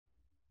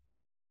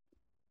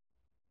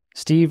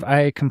Steve,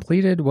 I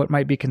completed what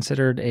might be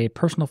considered a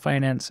personal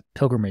finance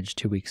pilgrimage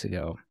 2 weeks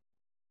ago.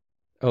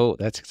 Oh,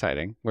 that's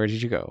exciting. Where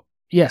did you go?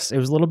 Yes, it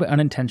was a little bit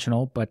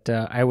unintentional, but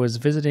I was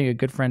visiting a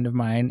good friend of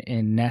mine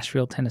in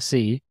Nashville,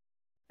 Tennessee,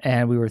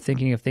 and we were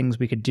thinking of things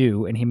we could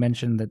do, and he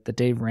mentioned that the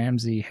Dave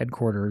Ramsey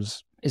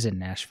headquarters is in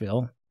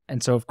Nashville,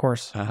 and so, of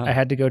course, I Uh-huh.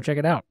 had to go check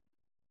it out.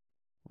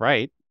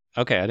 Right.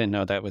 Okay, I didn't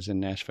know that was in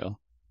Nashville.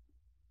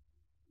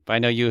 But I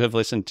know you have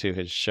listened to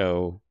his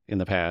show in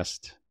the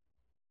past.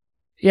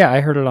 Yeah,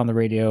 I heard it on the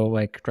radio,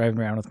 like driving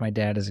around with my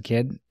dad as a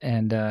kid,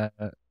 and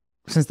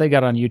since they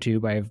got on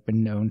YouTube, I've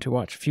been known to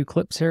watch a few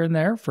clips here and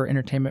there for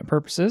entertainment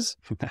purposes.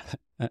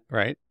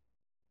 Right?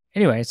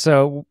 Anyway,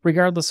 so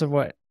regardless of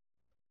what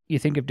you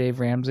think of Dave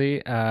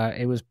Ramsey,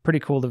 it was pretty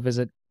cool to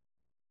visit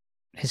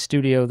his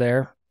studio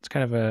there. It's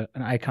kind of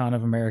an icon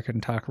of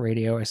American talk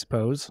radio, I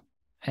suppose.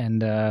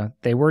 And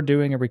they were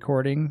doing a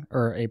recording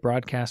or a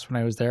broadcast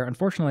when I was there.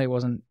 Unfortunately, it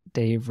wasn't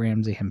Dave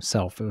Ramsey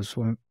himself. It was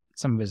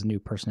some of his new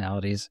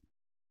personalities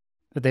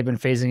that they've been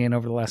phasing in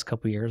over the last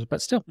couple of years.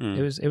 But still,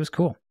 it was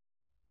cool.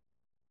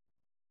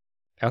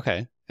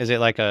 Okay. Is it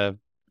like I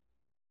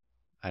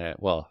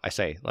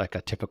say like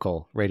a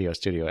typical radio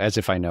studio, as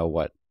if I know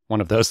what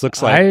one of those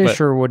looks like. I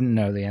sure wouldn't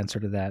know the answer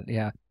to that.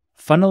 Yeah.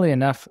 Funnily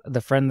enough,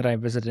 the friend that I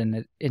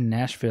visited in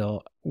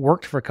Nashville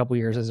worked for a couple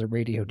years as a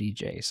radio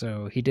DJ,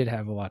 so he did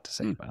have a lot to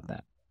say about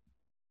that.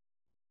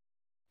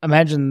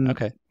 Imagine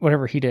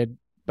whatever he did,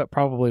 but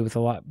probably with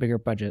a lot bigger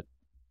budget.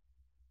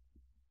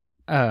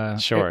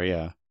 Sure,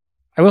 yeah.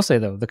 I will say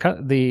though,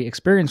 the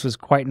experience was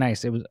quite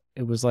nice. It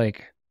was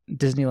like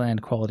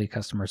Disneyland quality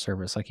customer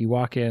service. Like you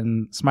walk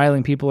in,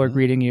 smiling people are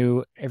greeting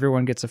you.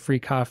 Everyone gets a free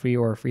coffee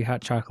or a free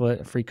hot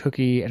chocolate, a free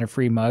cookie, and a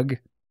free mug.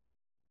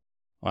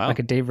 Wow. Like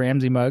a Dave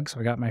Ramsey mug, so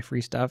I got my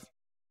free stuff.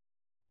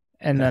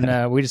 And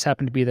then we just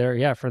happened to be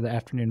there, for the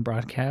afternoon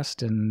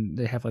broadcast, and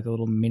they have like a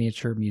little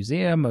miniature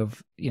museum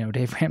of,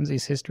 Dave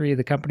Ramsey's history,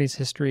 the company's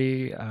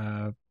history.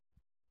 I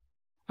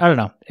don't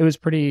know. It was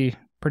pretty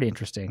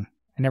interesting.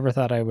 I never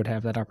thought I would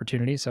have that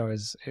opportunity, so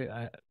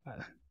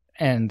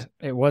and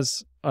it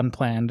was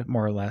unplanned,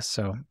 more or less,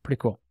 so pretty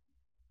cool.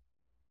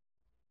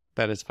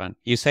 That is fun.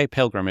 You say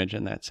pilgrimage,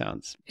 and that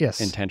sounds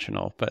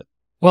intentional, but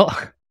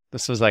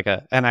this was like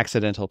an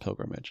accidental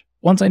pilgrimage.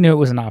 Once I knew it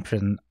was an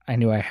option, I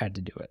knew I had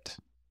to do it.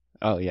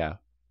 Oh, yeah.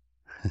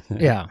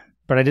 Yeah,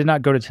 but I did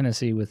not go to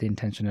Tennessee with the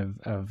intention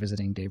of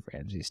visiting Dave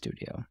Ramsey's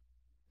studio.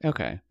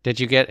 Okay. Did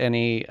you get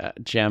any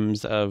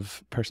gems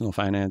of personal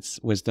finance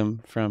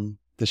wisdom from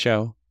the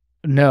show?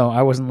 No,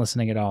 I wasn't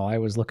listening at all. I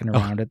was looking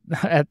around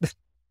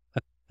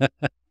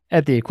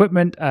at the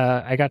equipment.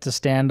 I got to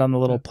stand on the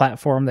little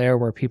platform there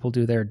where people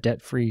do their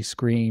debt-free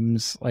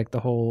screams, like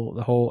the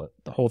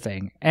whole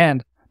thing.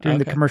 And during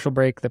the commercial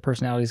break, the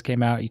personalities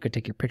came out. You could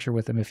take your picture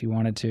with them if you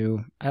wanted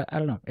to. I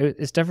don't know.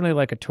 It's definitely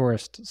like a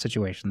tourist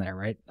situation there,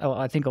 right?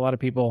 I think a lot of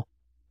people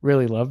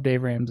really love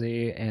Dave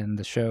Ramsey and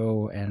the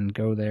show and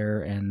go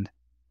there, and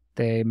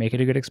they make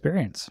it a good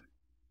experience.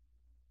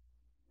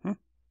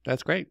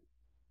 That's great.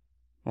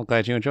 Well,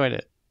 glad you enjoyed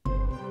it.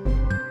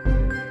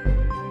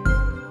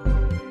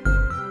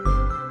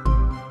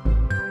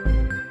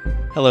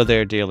 Hello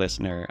there, dear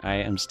listener. I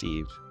am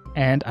Steve.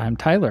 And I'm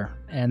Tyler.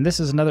 And this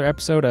is another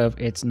episode of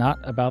It's Not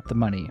About the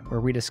Money, where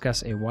we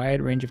discuss a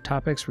wide range of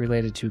topics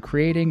related to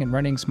creating and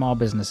running small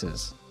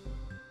businesses.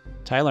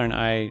 Tyler and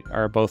I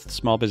are both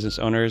small business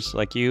owners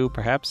like you,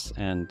 perhaps,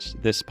 and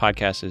this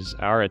podcast is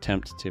our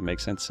attempt to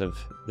make sense of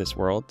this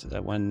world,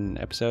 one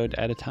episode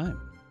at a time.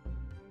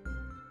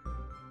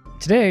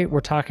 Today, we're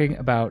talking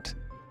about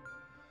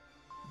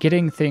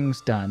getting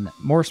things done.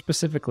 More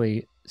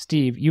specifically,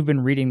 Steve, you've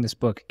been reading this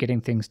book,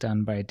 Getting Things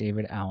Done by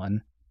David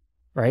Allen,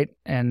 right?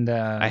 And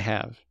I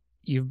have.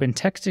 You've been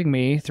texting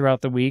me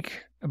throughout the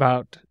week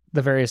about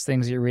the various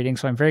things you're reading,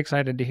 so I'm very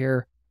excited to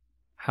hear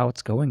how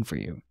it's going for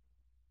you.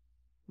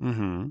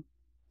 Mm-hmm.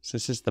 So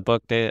this is the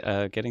book,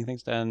 Getting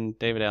Things Done,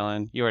 David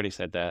Allen. You already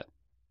said that.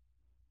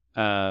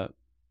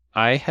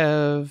 I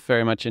have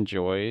very much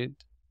enjoyed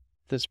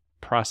this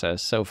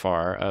process so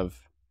far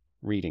of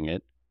reading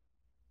it.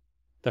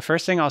 The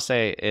first thing I'll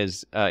say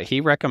is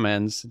he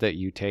recommends that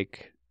you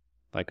take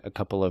like a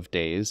couple of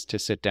days to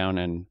sit down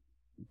and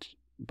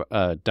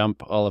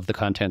dump all of the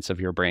contents of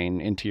your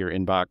brain into your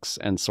inbox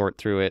and sort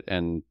through it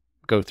and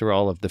go through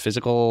all of the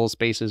physical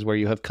spaces where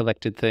you have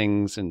collected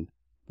things and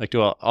like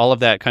do all of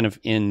that kind of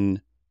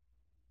in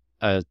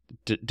a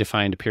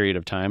defined period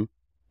of time.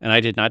 And I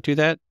did not do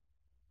that.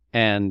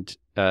 And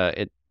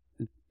it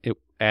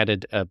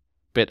added a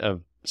bit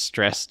of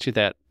stress to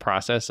that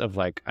process of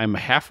like, I'm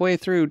halfway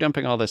through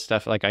dumping all this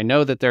stuff. Like I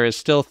know that there is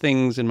still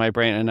things in my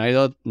brain and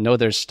I know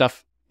there's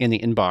stuff in the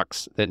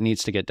inbox that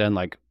needs to get done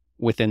like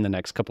within the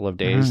next couple of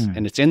days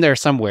and it's in there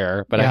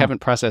somewhere, but I haven't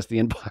processed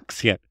the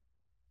inbox yet.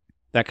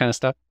 That kind of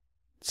stuff.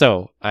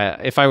 So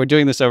if I were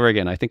doing this over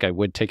again, I think I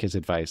would take his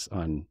advice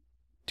on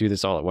do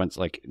this all at once,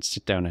 like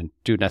sit down and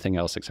do nothing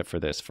else except for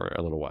this for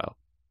a little while.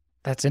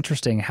 That's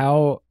interesting.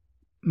 How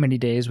many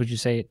days would you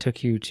say it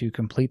took you to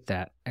complete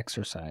that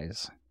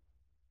exercise?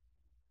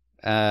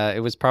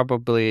 It was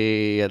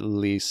probably at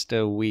least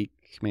a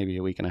week maybe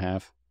a week and a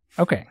half.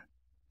 Okay.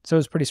 So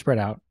it's pretty spread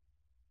out.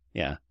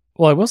 Yeah.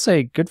 Well, I will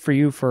say good for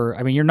you for,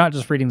 I mean, you're not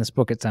just reading this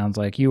book, it sounds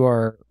like. You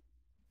are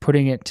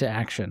putting it to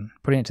action,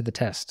 putting it to the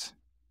test.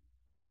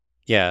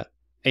 Yeah.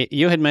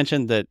 You had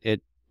mentioned that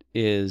it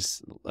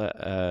is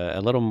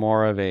a little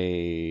more of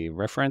a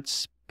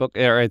reference book,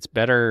 or it's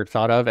better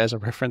thought of as a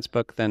reference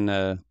book than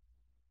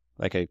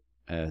like a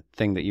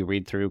thing that you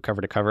read through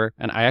cover to cover.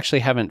 And I actually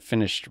haven't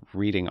finished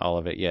reading all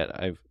of it yet.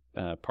 I've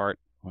part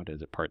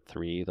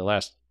 3, the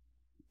last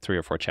 3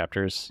 or 4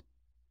 chapters.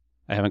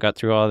 I haven't got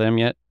through all of them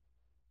yet.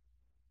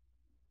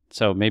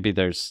 So maybe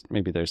there's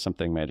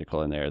something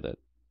magical in there that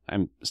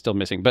I'm still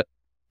missing. But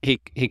he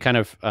kind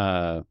of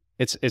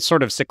it's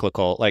sort of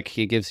cyclical. Like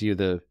he gives you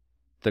the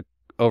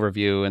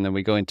overview, and then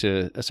we go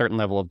into a certain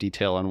level of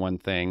detail on one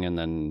thing, and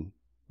then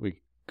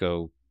we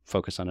go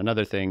focus on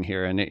another thing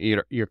here, and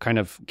you're kind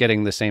of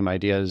getting the same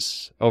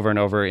ideas over and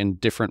over in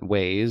different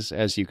ways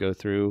as you go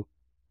through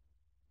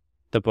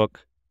the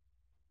book.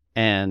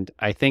 And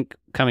I think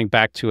coming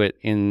back to it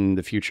in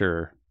the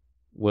future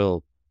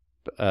will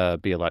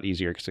be a lot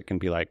easier, because it can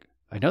be like,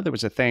 I know there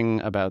was a thing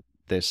about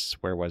this,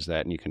 where was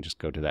that? And you can just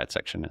go to that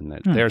section,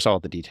 and there's all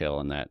the detail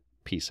in that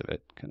piece of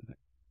it, kind of thing.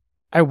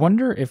 I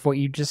wonder if what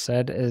you just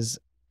said is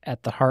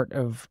at the heart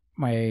of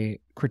my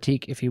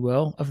critique, if you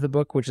will, of the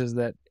book, which is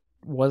that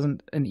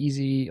wasn't an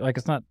easy, like,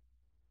 it's not,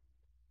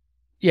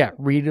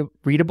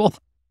 readable.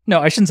 No,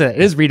 I shouldn't say that.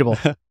 It is readable.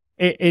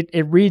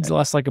 It reads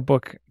less like a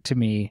book to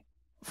me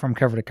from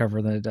cover to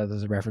cover than it does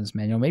as a reference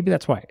manual. Maybe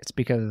that's why. It's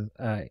because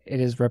it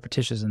is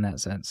repetitious in that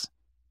sense.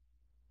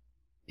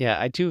 Yeah,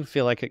 I do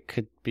feel like it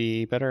could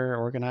be better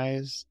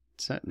organized.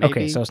 Maybe,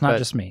 okay, so it's not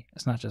just me.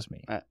 It's not just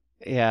me.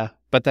 Yeah,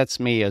 but that's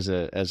me as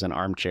an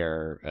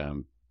armchair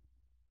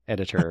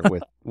editor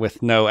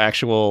with no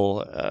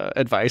actual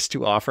advice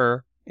to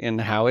offer in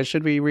how it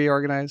should be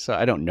reorganized. So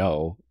I don't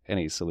know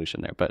any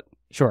solution there, but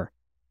sure.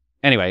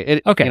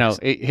 Anyway,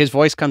 his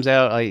voice comes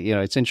out.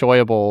 It's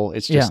enjoyable.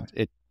 It's just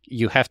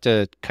you have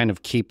to kind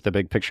of keep the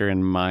big picture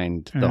in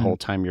mind the whole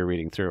time you're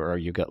reading through, or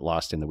you get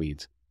lost in the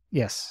weeds.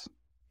 Yes.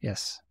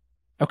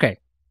 Okay,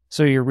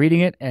 so you're reading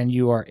it and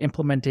you are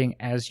implementing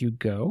as you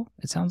go,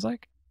 it sounds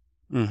like?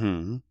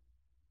 Mm-hmm.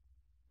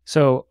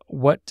 So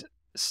what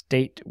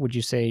state would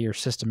you say your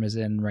system is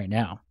in right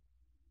now?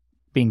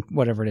 Being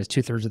whatever it is,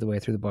 2/3 of the way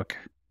through the book.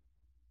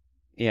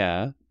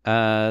 Yeah.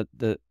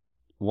 The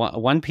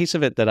one piece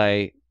of it that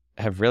I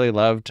have really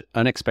loved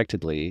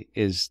unexpectedly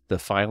is the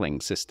filing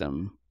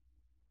system.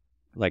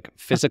 Like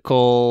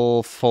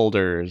physical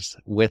folders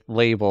with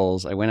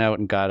labels. I went out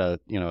and got a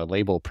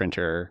label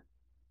printer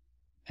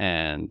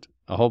and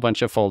a whole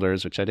bunch of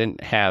folders, which I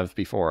didn't have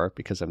before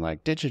because I'm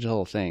like,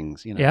 digital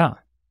things, Yeah.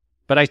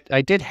 But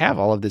I did have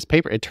all of this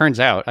paper. It turns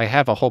out I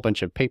have a whole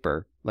bunch of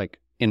paper, like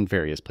in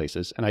various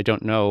places, and I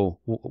don't know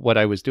what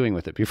I was doing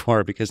with it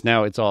before, because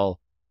now it's all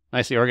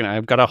nicely organized.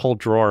 I've got a whole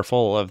drawer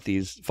full of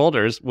these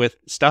folders with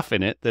stuff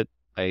in it that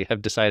I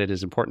have decided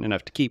is important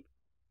enough to keep.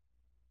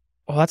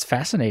 Well, that's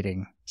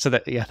fascinating. So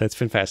that's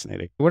been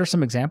fascinating. What are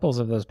some examples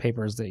of those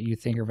papers that you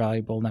think are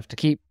valuable enough to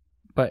keep,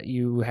 but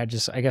you had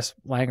just, I guess,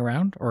 lying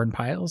around or in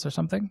piles or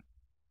something?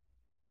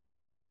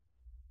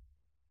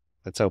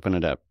 Let's open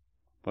it up.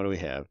 What do we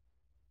have?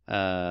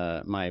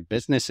 My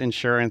business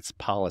insurance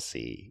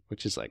policy,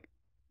 which is like,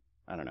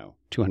 I don't know,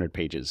 200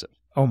 pages of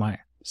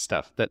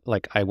stuff that,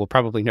 like, I will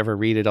probably never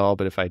read it all,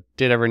 but if I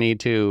did ever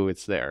need to,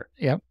 it's there.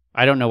 Yep.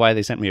 I don't know why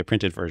they sent me a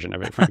printed version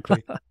of it,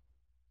 frankly.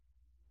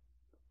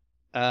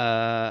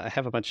 I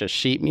have a bunch of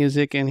sheet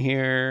music in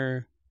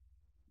here.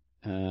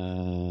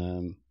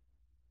 I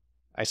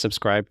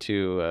subscribe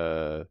to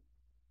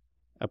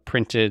a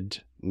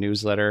printed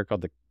newsletter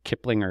called the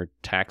Kiplinger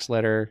Tax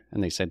Letter,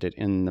 and they sent it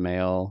in the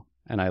mail,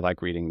 and I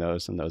like reading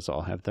those, and those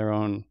all have their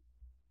own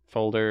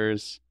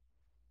folders.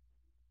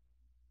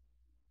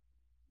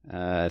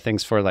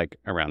 Things for like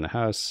around the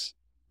house,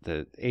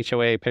 the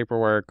HOA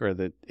paperwork, or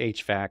the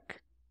HVAC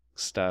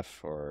stuff,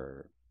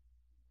 or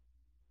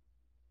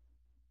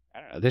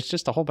I don't know. There's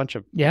just a whole bunch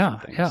of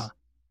different things. Yeah.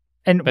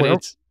 And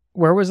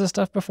where was this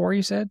stuff before,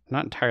 you said? I'm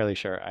not entirely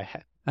sure. I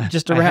had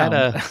just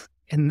around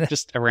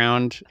just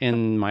around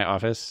in my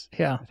office.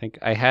 Yeah. I think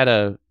I had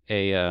a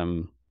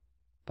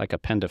like a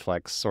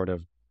Pendaflex sort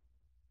of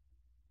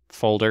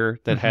folder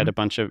that had a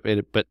bunch of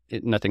it, but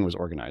nothing was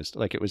organized.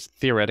 Like, it was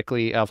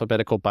theoretically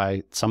alphabetical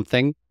by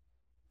something,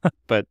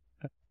 but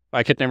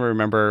I could never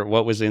remember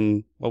what was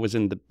in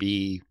the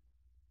B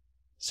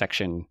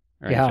section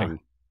or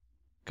anything,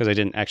 because I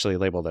didn't actually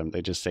label them.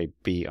 They just say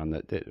B on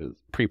it was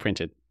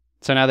pre-printed.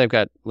 So now they've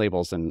got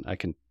labels, and I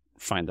can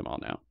find them all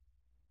now.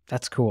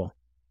 That's cool.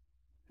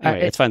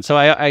 Anyway, it's fun. So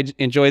I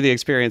enjoy the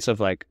experience of,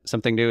 like,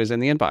 something new is in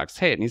the inbox.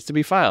 Hey, it needs to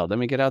be filed. Let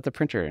me get out the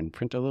printer and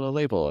print a little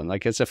label. And,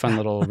 like, it's a fun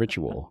little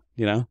ritual,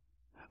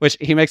 Which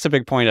he makes a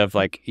big point of,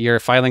 like,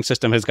 your filing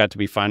system has got to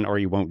be fun or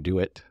you won't do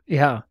it.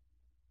 Yeah.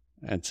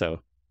 And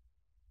so.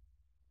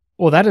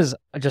 Well, that is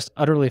just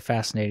utterly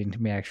fascinating to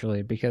me,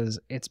 actually, because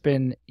it's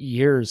been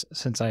years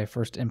since I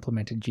first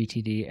implemented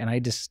GTD, and I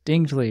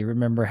distinctly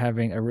remember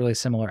having a really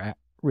similar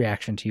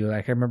reaction to you.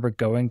 Like I remember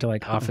going to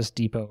like Office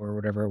Depot or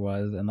whatever it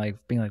was and like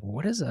being like,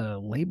 what is a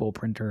label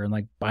printer? And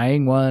like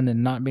buying one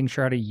and not being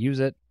sure how to use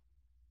it.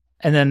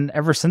 And then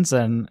ever since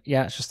then,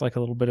 yeah, it's just like a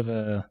little bit of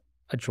a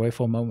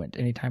joyful moment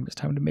anytime it's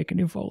time to make a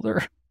new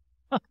folder.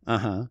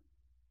 Uh-huh.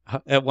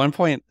 At one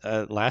point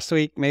last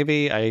week,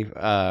 maybe,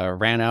 I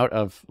ran out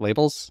of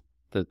labels.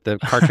 The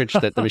cartridge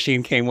that the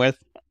machine came with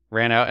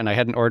ran out, and I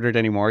hadn't ordered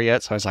any more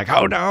yet. So I was like,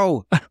 oh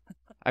no,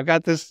 I've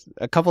got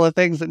a couple of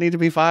things that need to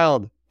be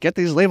filed. Get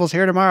these labels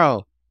here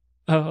tomorrow.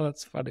 Oh,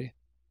 that's funny.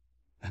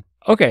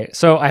 Okay,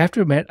 so I have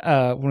to admit,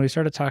 when we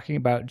started talking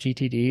about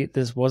GTD,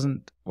 this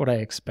wasn't what I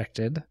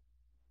expected.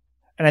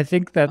 And I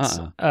think that's,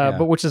 Yeah.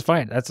 but which is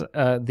fine. That's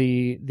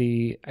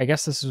the I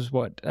guess this is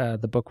what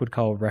the book would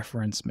call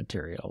reference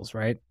materials,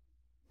 right?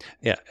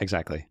 Yeah,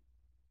 exactly.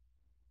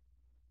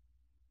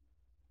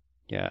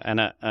 Yeah, and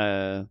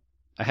I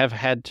have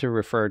had to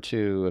refer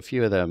to a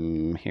few of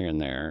them here and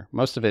there.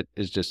 Most of it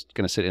is just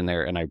going to sit in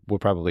there, and I will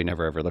probably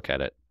never ever look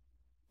at it.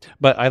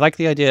 But I like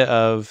the idea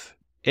of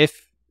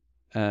if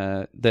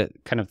the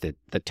kind of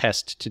the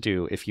test to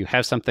do. If you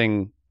have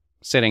something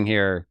sitting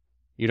here,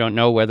 you don't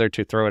know whether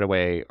to throw it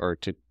away or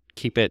to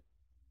keep it.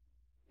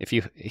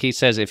 He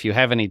says if you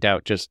have any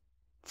doubt, just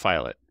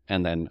file it.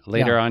 And then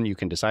later on, you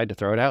can decide to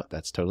throw it out.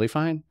 That's totally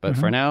fine. But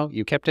for now,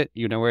 you kept it.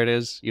 You know where it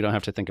is. You don't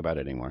have to think about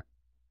it anymore.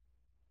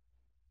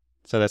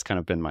 So that's kind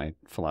of been my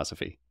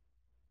philosophy.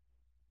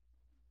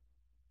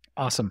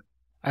 Awesome.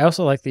 I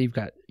also like that you've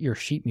got your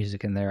sheet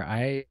music in there.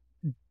 I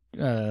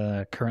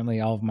currently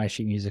all of my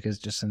sheet music is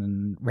just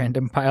in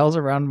random piles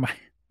around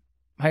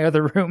my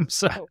other room.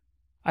 So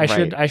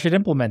I should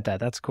implement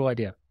that. That's a cool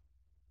idea.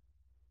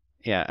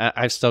 Yeah,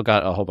 I've still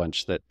got a whole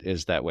bunch that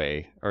is that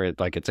way, or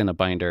it's in a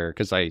binder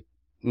because I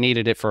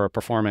needed it for a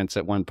performance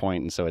at one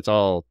point, and so it's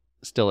all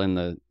still in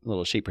the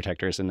little sheet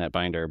protectors in that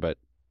binder. But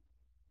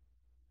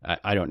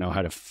I don't know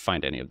how to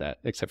find any of that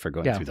except for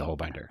going through the whole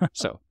binder.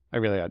 So I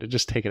really ought to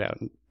just take it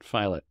out and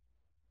file it.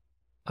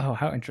 Oh,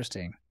 how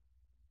interesting.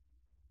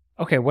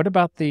 Okay, what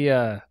about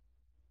the?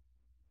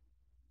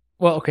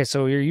 Well, okay,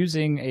 so you're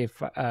using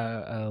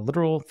a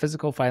literal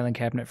physical filing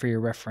cabinet for your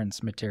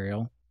reference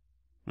material.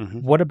 Mm-hmm.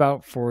 What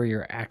about for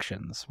your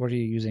actions? What are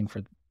you using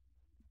for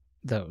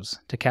those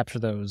to capture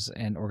those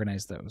and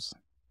organize those?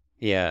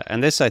 Yeah,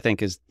 and this I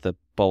think is the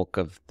bulk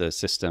of the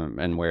system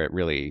and where it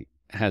really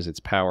has its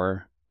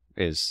power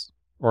is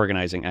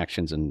organizing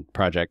actions and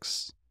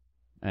projects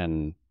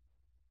and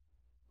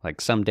like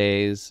some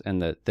days.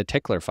 And the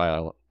tickler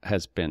file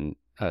has been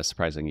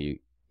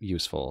surprisingly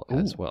useful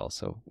as well.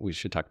 So we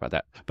should talk about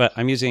that. But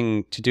I'm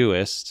using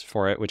Todoist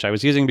for it, which I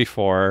was using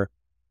before,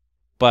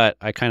 but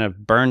I kind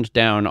of burned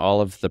down all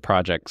of the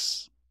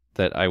projects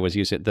that I was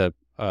using, the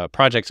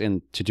projects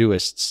in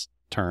Todoist's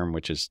term,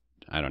 which is,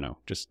 I don't know,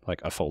 just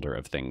like a folder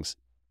of things,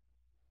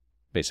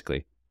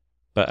 basically.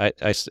 But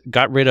I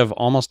got rid of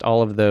almost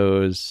all of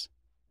those,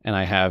 and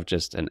I have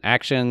just an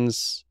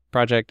actions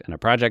project and a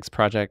projects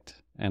project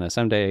and a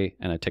someday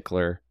and a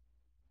tickler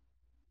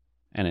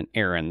and an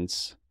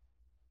errands.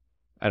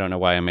 I don't know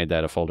why I made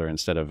that a folder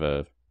instead of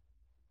a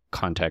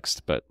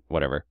context, but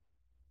whatever.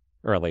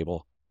 Or a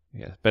label.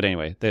 Yeah. But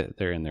anyway,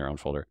 they're in their own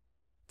folder.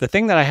 The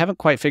thing that I haven't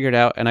quite figured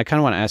out, and I kind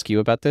of want to ask you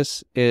about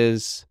this,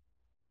 is,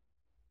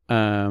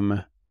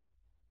 well,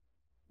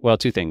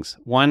 two things.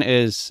 One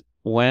is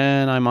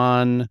when I'm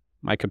on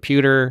my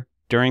computer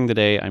during the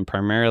day, I'm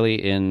primarily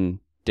in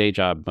day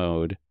job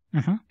mode.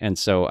 Mm-hmm. And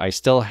so I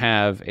still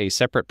have a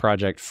separate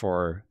project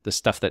for the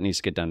stuff that needs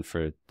to get done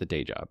for the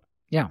day job.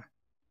 Yeah.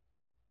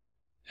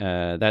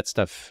 That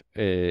stuff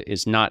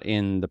is not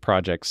in the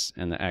projects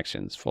and the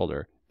actions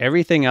folder.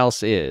 Everything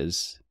else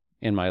is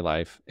in my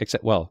life,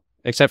 except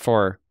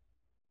for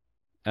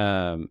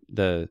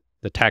the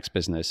tax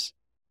business.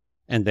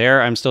 And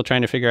there I'm still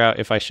trying to figure out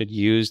if I should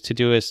use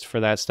Todoist for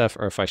that stuff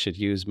or if I should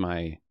use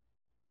my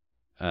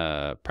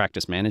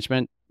practice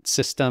management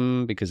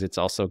system, because it's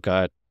also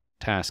got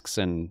tasks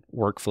and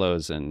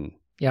workflows and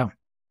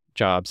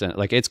jobs, and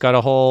like it's got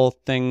a whole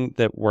thing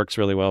that works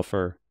really well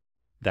for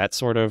that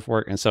sort of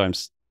work. And so I'm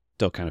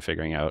still kind of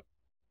figuring out,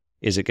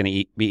 is it going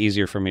to be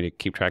easier for me to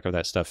keep track of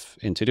that stuff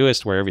in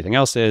Todoist where everything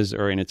else is,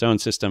 or in its own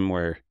system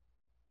where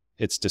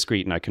it's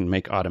discrete and I can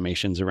make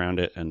automations around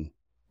it and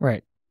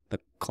the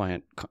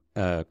client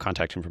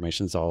contact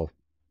information is all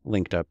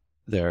linked up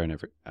there and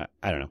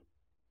I don't know.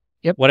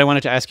 Yep. What I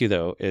wanted to ask you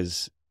though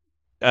is,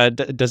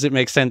 does it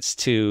make sense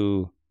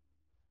to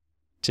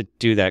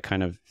do that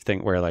kind of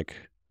thing where like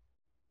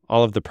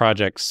all of the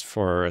projects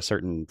for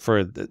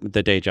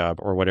the day job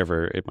or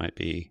whatever it might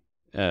be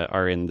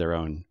are in their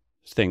own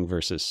thing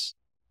versus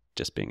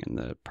just being in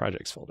the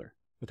projects folder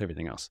with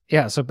everything else?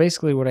 Yeah. So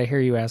basically what I hear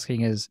you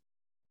asking is,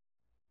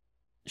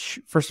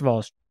 first of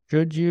all,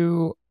 should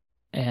you,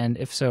 and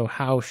if so,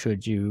 how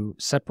should you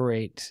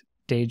separate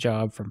day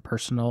job from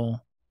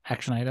personal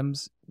action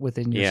items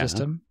within your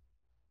system?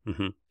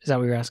 Mm-hmm. Is that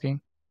what you're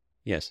asking?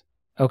 Yes.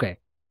 Okay.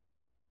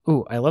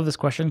 Ooh, I love this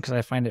question because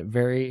I find it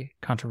very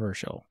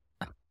controversial.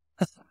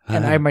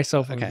 And I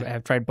myself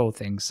have tried both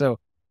things. So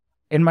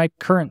in my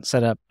current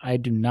setup, I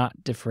do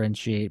not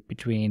differentiate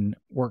between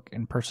work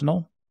and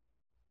personal.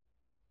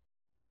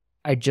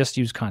 I just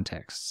use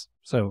contexts.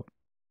 So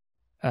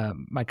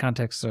my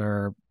contexts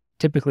are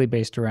typically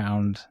based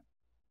around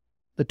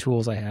the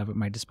tools I have at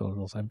my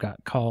disposal. I've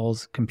got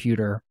calls,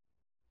 computer,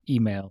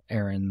 email,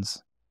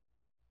 errands,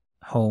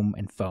 home,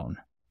 and phone.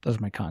 Those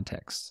are my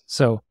contexts.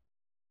 So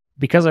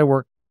because I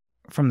work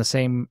from the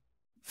same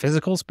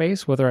physical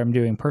space, whether I'm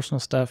doing personal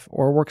stuff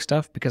or work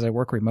stuff, because I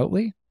work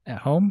remotely at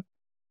home,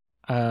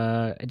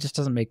 it just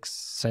doesn't make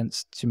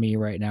sense to me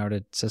right now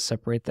to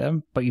separate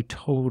them, but you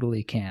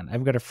totally can.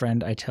 I've got a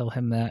friend, I tell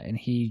him that, and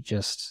he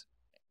just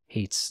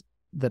hates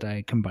that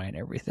I combine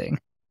everything.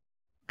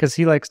 Because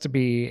he likes to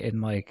be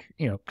in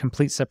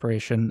complete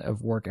separation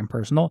of work and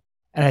personal.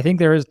 And I think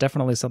there is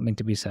definitely something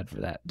to be said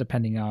for that,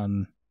 depending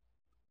on,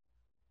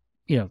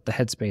 the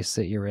headspace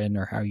that you're in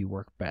or how you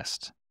work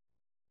best.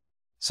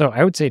 So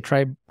I would say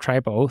try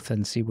both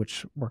and see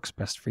which works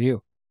best for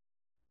you.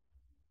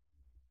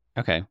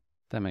 Okay,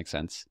 that makes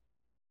sense.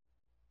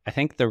 I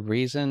think the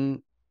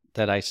reason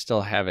that I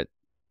still have it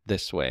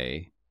this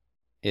way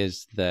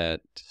is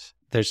that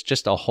there's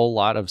just a whole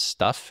lot of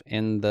stuff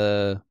in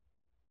the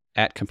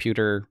at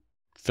computer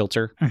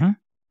filter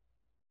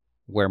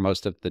where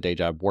most of the day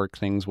job work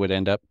things would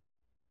end up.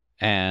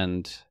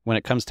 And when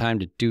it comes time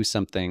to do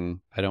something,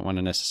 I don't want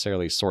to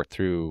necessarily sort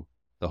through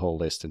the whole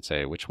list and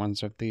say, which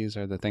ones of these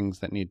are the things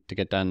that need to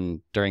get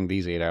done during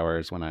these 8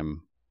 hours when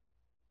I'm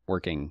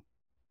working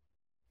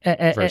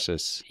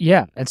versus.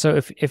 Yeah. And so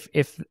if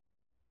because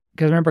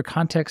remember,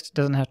 context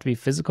doesn't have to be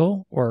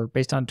physical or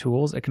based on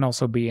tools. It can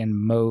also be in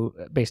mode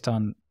based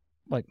on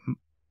like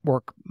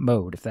work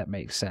mode, if that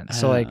makes sense.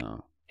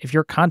 So if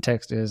your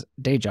context is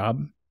day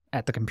job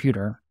at the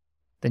computer,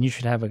 then you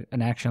should have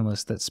an action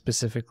list that's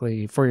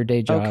specifically for your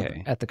day job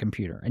at the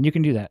computer. And you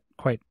can do that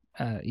quite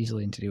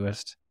easily in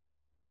Todoist.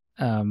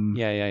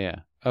 Yeah.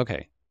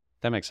 Okay.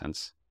 That makes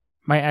sense.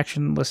 My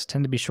action lists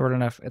tend to be short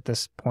enough at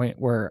this point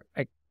where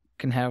I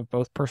can have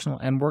both personal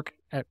and work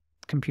at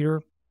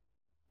computer.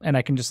 And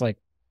I can just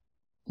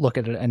look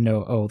at it and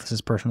know, oh, this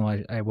is personal.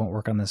 I won't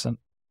work on this.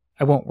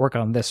 I won't work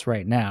on this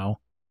right now.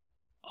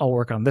 I'll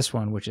work on this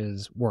one, which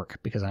is work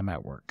because I'm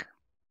at work.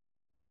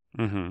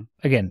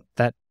 Again,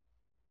 that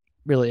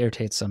really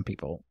irritates some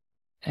people,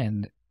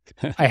 and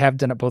I have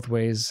done it both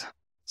ways.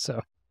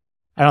 So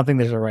I don't think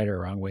there's a right or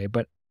wrong way,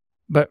 but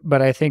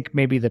I think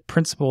maybe the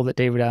principle that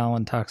David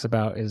Allen talks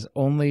about is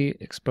only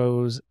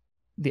expose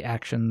the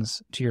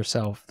actions to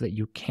yourself that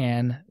you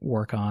can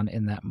work on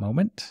in that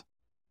moment.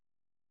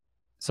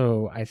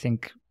 So I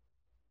think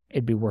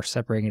it'd be worth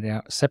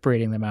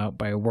separating them out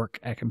by work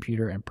at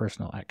computer and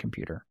personal at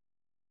computer.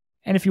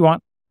 And if you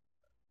want,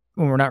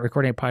 when we're not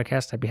recording a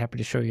podcast, I'd be happy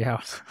to show you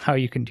how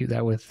you can do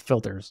that with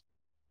filters.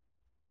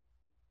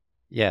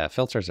 Yeah,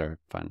 filters are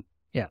fun.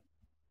 Yeah.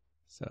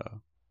 So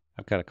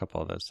I've got a couple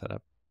of those set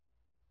up.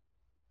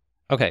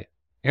 Okay,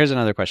 here's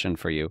another question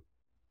for you.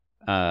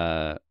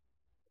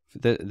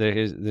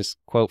 There's this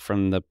quote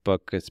from the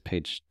book. It's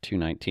page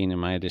 219 in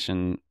my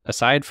edition.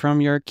 Aside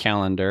from your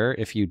calendar,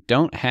 if you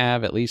don't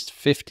have at least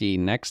 50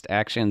 next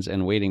actions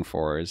and waiting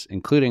fors,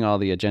 including all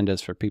the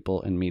agendas for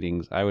people and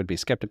meetings, I would be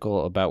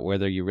skeptical about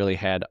whether you really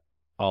had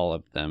all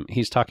of them.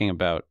 He's talking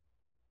about,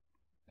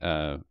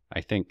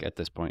 I think at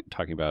this point,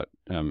 talking about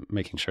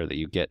making sure that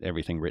you get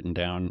everything written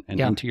down and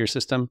into your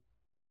system.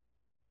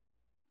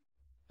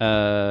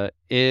 Let's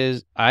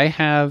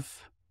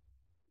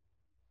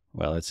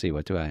see,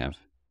 what do I have?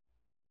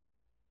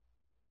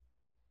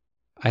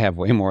 I have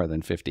way more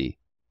than 50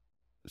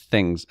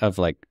 things of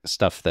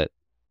stuff that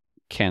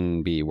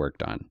can be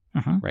worked on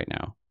right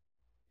now.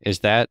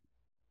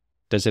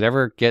 Does it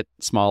ever get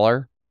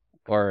smaller,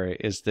 or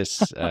is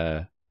this,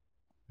 I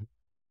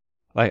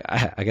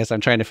guess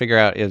I'm trying to figure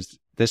out,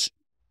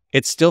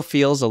 it still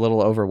feels a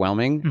little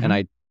overwhelming, and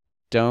I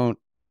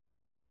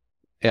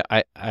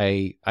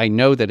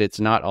know that it's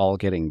not all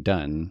getting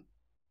done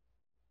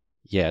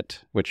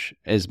yet, which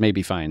is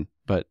maybe fine,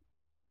 but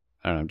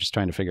I don't know, I'm just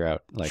trying to figure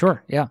out,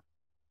 sure, yeah.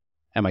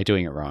 Am I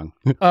doing it wrong?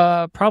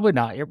 Probably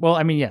not.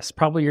 Yes,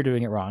 probably you're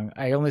doing it wrong.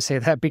 I only say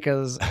that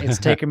because it's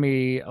taken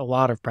me a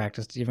lot of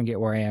practice to even get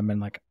where I am.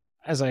 And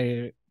as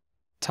I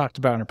talked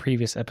about in a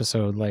previous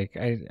episode,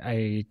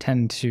 I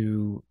tend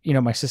to,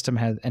 my system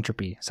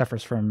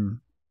suffers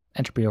from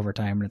entropy over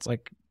time. And it's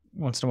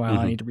once in a while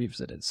I need to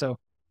revisit it. So,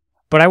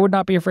 but I would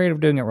not be afraid of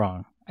doing it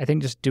wrong. I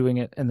think just doing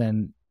it and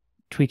then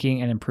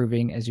tweaking and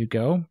improving as you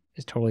go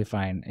is totally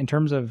fine. In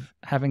terms of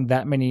having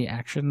that many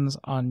actions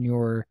on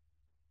your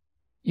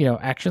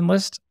action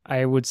list,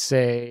 I would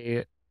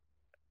say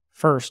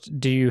first,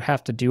 do you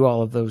have to do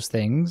all of those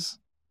things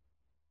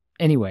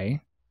anyway?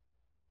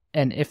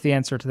 And if the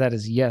answer to that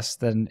is yes,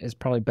 then it's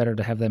probably better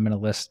to have them in a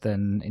list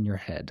than in your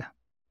head.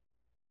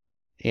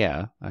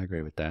 Yeah, I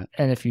agree with that.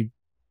 And if you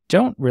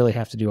don't really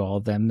have to do all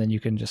of them, then you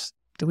can just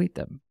delete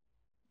them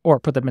or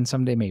put them in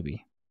someday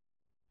maybe.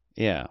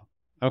 Yeah.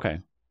 Okay.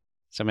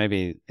 So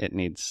maybe it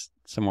needs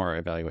some more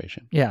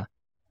evaluation. Yeah.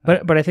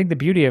 But I think the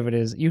beauty of it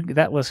is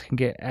that list can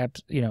get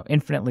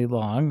infinitely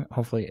long.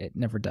 Hopefully it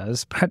never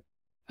does. But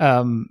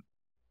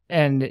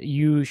And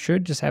you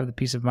should just have the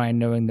peace of mind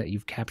knowing that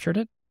you've captured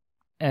it.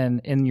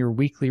 And in your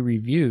weekly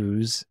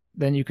reviews,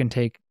 then you can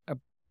take a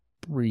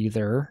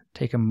breather,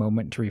 take a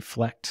moment to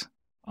reflect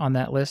on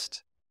that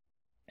list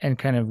and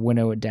kind of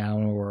winnow it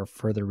down or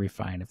further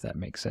refine, if that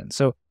makes sense.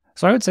 So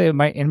I would say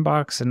my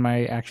inbox and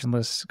my action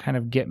lists kind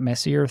of get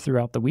messier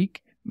throughout the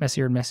week.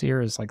 Messier and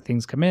messier is like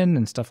things come in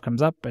and stuff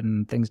comes up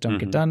and things don't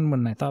get done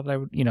when I thought I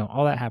would,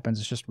 all that happens.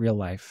 It's just real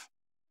life.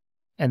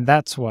 And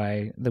that's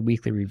why the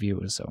weekly review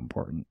is so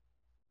important,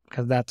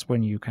 because that's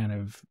when you kind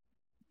of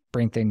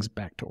bring things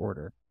back to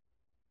order.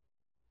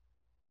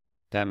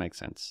 That makes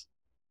sense.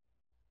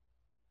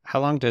 How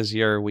long does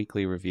your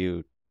weekly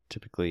review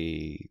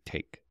typically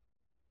take?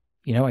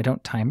 I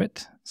don't time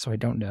it, so I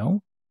don't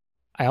know.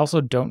 I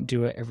also don't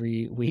do it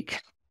every week.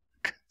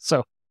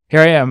 So here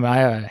I am,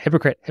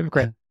 hypocrite.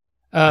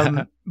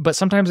 But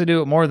sometimes I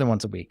do it more than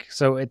once a week.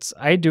 So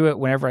I do it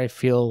whenever I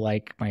feel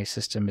like my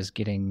system is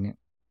getting,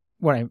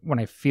 when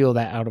I feel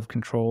that out of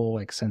control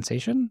like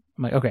sensation.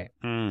 I'm like, okay,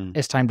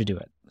 it's time to do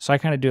it. So I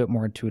kind of do it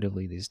more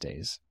intuitively these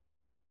days.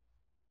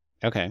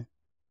 Okay.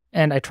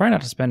 And I try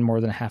not to spend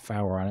more than a half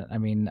hour on it. I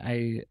mean,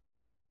 I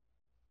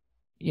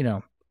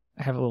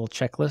have a little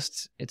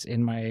checklist. It's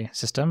in my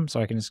system, so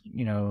I can just,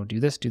 do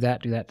this, do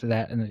that,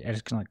 and I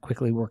just can like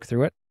quickly work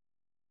through it.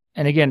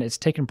 And again, it's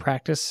taken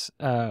practice.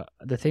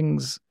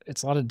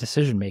 It's a lot of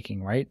decision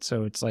making, right?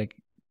 So it's like,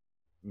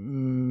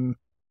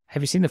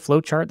 have you seen the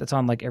flow chart that's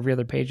on like every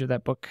other page of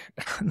that book?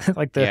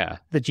 Like the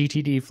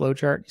GTD flow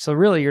chart. So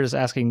really you're just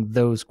asking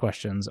those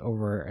questions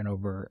over and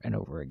over and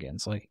over again.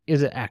 So like,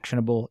 is it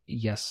actionable?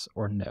 Yes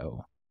or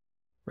no,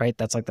 right?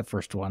 That's like the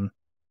first one.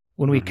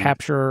 When we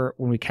capture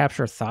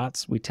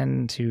thoughts, we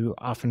tend to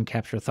often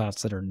capture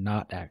thoughts that are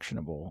not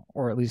actionable,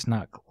 or at least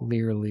not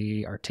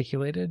clearly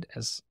articulated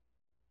as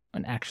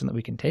an action that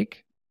we can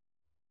take.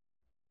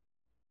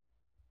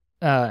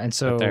 And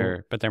so,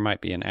 but there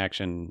might be an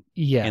action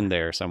in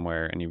there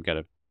somewhere, and you've got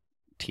to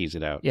tease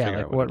it out. Yeah,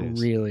 like what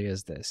really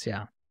is this?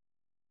 Yeah.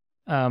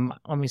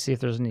 Let me see if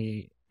there's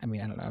any. I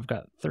mean, I don't know. I've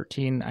got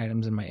 13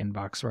 items in my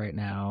inbox right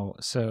now.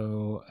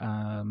 So,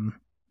 are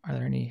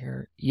there any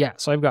here? Yeah.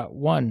 So I've got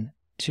 1,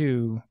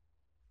 2.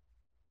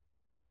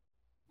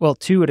 Well,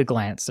 2 at a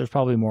glance. There's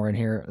probably more in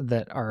here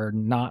that are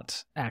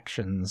not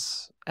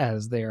actions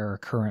as they are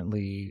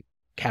currently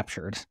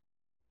captured.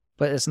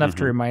 But it's enough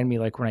to remind me,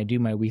 like when I do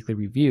my weekly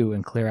review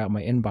and clear out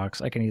my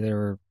inbox, I can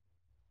either,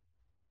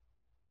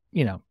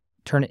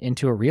 turn it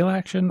into a real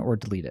action or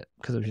delete it,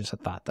 because it was just a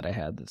thought that I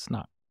had that's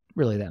not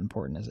really that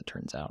important as it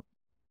turns out.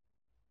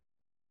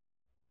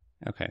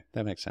 Okay,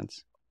 that makes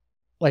sense.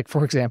 Like,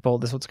 for example,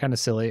 this one's kind of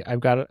silly.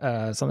 I've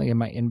got something in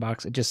my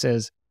inbox. It just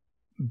says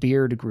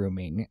beard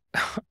grooming,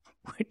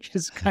 which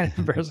is kind of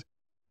embarrassing.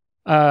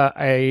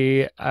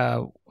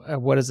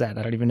 What is that?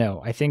 I don't even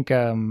know. I think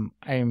I'm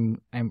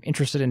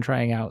interested in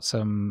trying out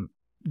some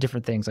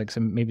different things, like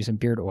maybe some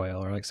beard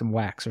oil or like some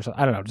wax or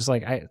something. I don't know, just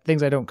like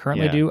things I don't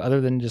currently do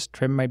other than just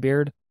trim my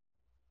beard.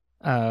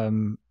 But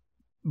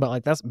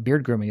like that's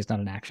beard grooming is not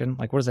an action.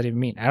 Like, what does that even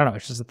mean? I don't know.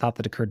 It's just a thought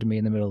that occurred to me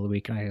in the middle of the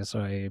week, and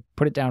so I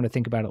put it down to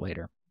think about it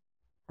later.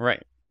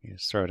 Right. You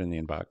just throw it in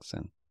the inbox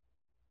and.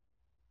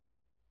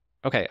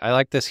 Okay, I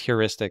like this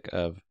heuristic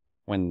of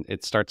when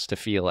it starts to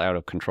feel out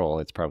of control,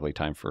 it's probably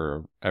time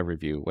for a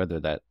review, whether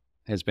that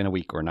has been a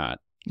week or not.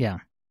 Yeah.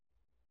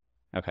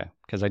 Okay,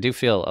 because I do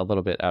feel a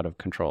little bit out of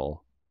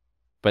control,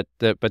 but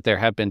there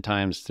have been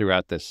times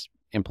throughout this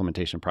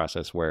implementation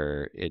process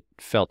where it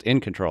felt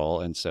in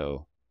control, and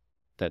so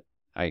that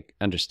I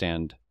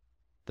understand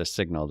the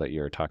signal that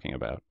you're talking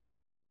about.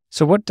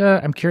 So what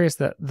I'm curious,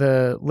 that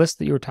the list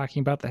that you were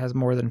talking about that has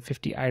more than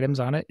 50 items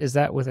on it, is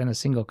that within a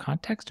single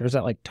context, or is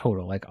that like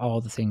total, like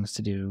all the things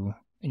to do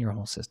in your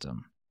whole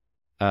system?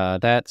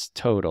 That's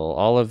total.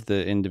 All of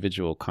the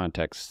individual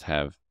contexts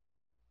have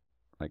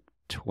like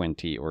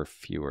 20 or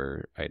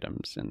fewer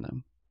items in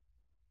them.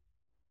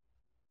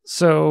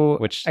 So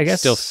which I guess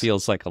still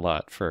feels like a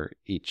lot for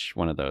each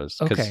one of those.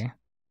 Okay.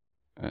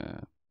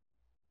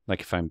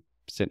 Like if I'm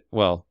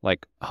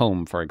like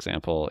home, for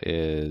example,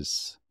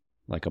 is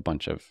like a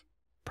bunch of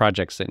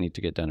projects that need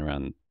to get done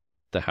around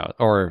the house,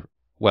 or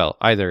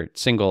either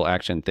single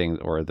action things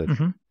or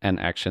an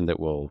action that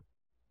will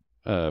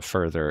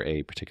further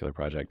a particular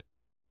project.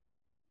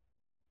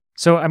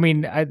 So, I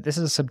mean, this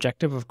is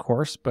subjective, of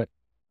course, but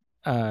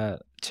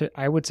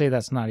I would say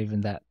that's not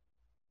even that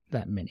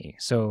many.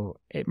 So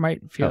it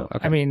might feel.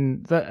 Okay. I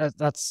mean,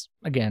 that's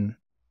again,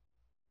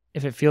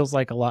 if it feels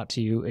like a lot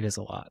to you, it is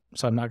a lot.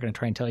 So I'm not going to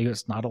try and tell you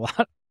it's not a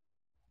lot.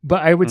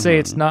 But I would say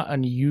it's not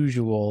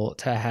unusual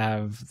to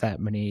have that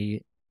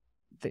many,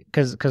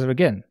 because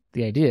again,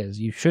 the idea is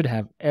you should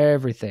have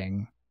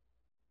everything,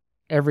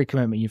 every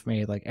commitment you've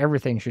made, like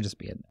everything should just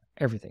be in there.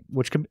 Everything,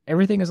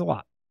 everything is a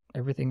lot.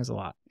 Everything is a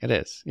lot. It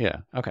is, yeah.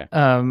 Okay.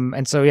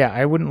 And so yeah,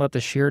 I wouldn't let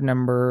the sheer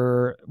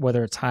number,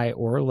 whether it's high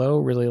or low,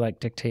 really like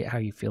dictate how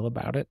you feel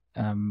about it.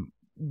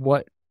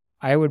 What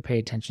I would pay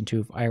attention to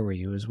if I were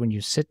you is when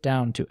you sit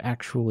down to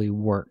actually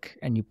work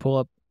and you pull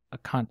up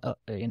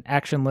an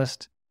action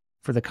list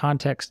for the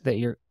context that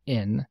you're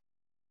in,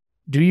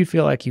 do you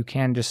feel like you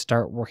can just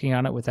start working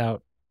on it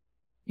without,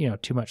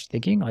 too much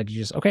thinking? Like you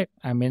just, okay,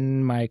 I'm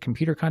in my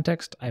computer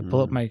context. I pull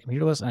up my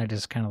computer list and I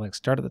just kind of like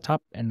start at the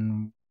top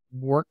and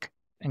work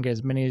and get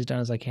as many as done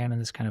as I can in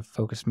this kind of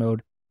focus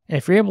mode. And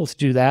if you're able to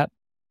do that,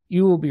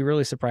 you will be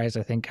really surprised,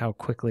 I think, how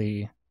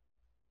quickly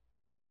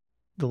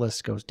the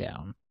list goes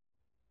down.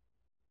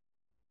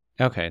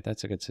 Okay,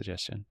 that's a good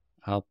suggestion.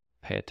 I'll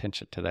pay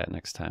attention to that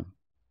next time.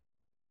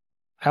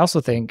 I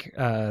also think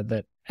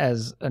that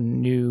as a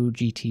new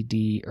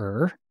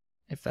GTD-er,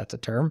 if that's a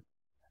term,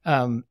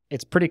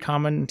 it's pretty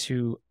common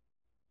to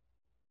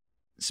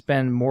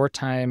spend more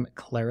time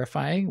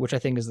clarifying, which I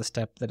think is the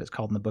step that it's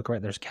called in the book,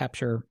 right? There's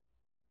capture,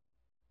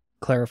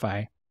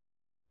 clarify.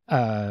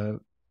 You're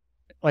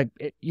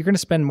going to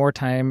spend more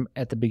time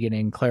at the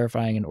beginning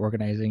clarifying and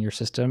organizing your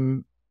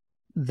system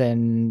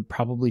than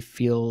probably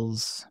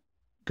feels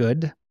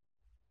good,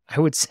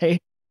 I would say,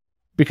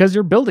 because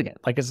you're building it.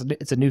 Like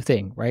it's a new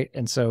thing, right?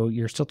 And so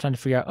you're still trying to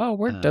figure out,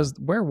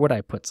 where would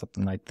I put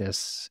something like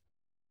this?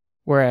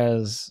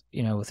 Whereas,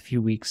 with a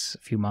few weeks, a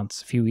few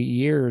months, a few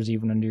years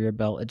even under your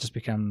belt, it just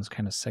becomes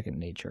kind of second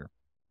nature.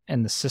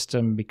 And the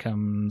system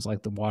becomes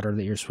like the water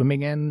that you're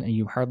swimming in, and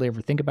you hardly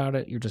ever think about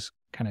it. You're just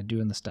kind of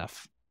doing the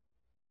stuff.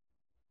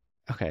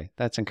 Okay,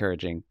 that's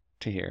encouraging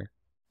to hear.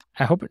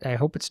 I hope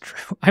it's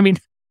true. I mean,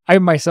 I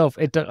myself,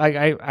 I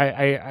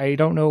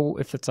don't know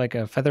if it's like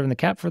a feather in the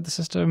cap for the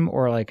system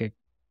or like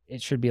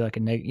it should be like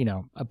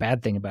a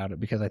bad thing about it,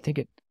 because I think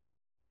it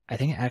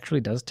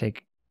actually does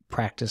take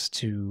practice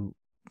to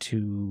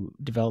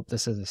develop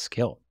this as a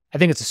skill. I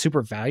think it's a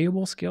super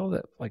valuable skill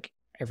that like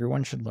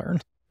everyone should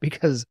learn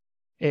because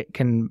it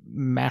can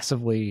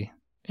massively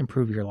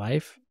improve your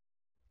life.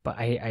 But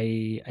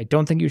I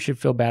don't think you should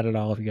feel bad at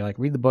all if you like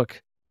read the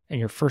book and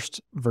your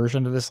first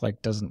version of this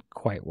like doesn't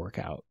quite work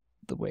out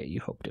the way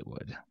you hoped it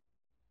would.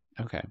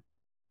 Okay,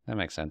 that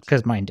makes sense.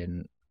 Because mine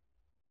didn't.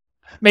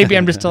 Maybe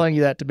I'm just telling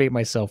you that to make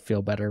myself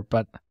feel better,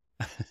 but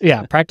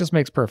yeah, practice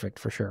makes perfect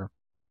for sure.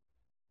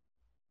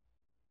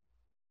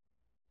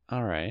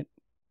 All right.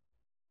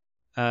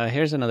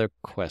 Here's another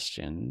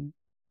question.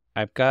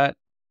 I've got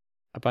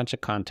a bunch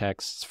of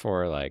contexts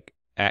for like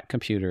at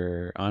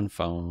computer, on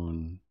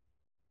phone,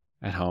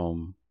 at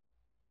home.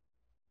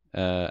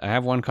 I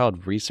have one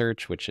called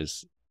research, which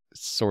is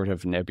sort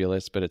of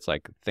nebulous, but it's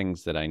like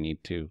things that I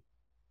need to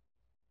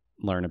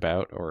learn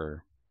about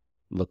or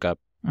look up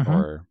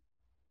or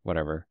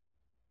whatever.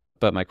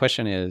 But my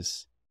question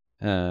is,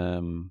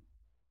 I'm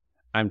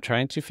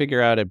trying to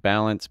figure out a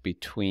balance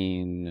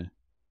between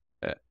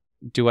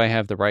do I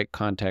have the right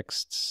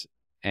contexts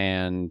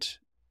and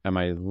am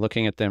I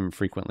looking at them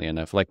frequently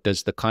enough? Like,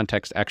 does the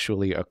context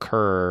actually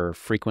occur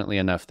frequently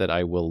enough that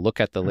I will look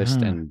at the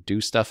list and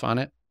do stuff on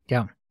it?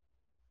 Yeah.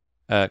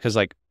 Because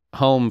like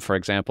home, for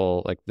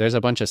example, like there's a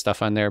bunch of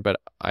stuff on there,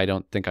 but I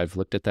don't think I've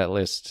looked at that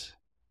list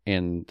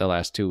in the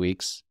last 2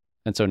 weeks.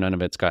 And so none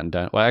of it's gotten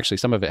done. Well, actually,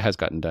 some of it has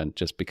gotten done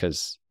just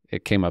because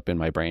it came up in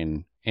my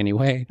brain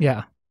anyway.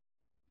 Yeah.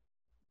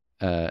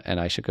 And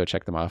I should go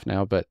check them off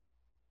now. But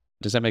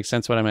does that make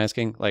sense what I'm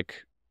asking?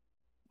 Like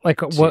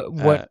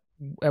what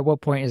at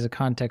what point is a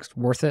context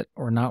worth it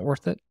or not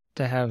worth it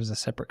to have as a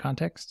separate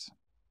context?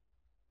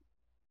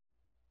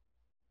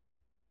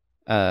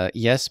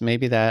 Yes,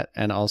 maybe that.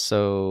 And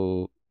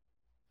also,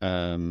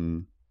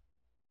 do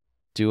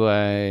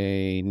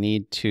I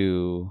need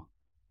to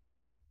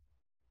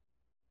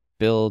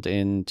build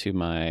into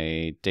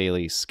my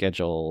daily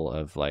schedule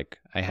of like,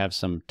 I have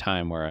some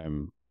time where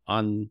I'm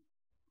on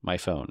my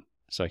phone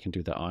so I can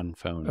do the on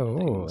phone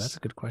things. That's a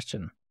good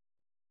question.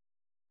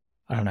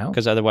 I don't know.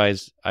 Because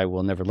otherwise I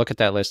will never look at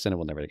that list and it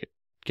will never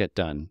get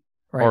done.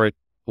 Right.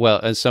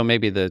 So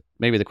maybe the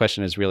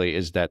question is really,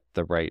 is that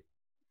the right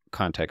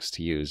context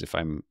to use if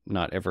I'm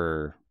not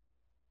ever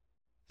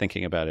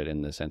thinking about it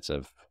in the sense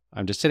of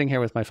I'm just sitting here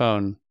with my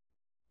phone,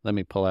 let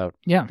me pull out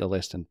the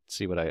list and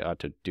see what I ought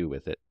to do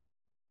with it?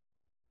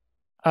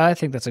 I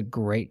think that's a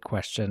great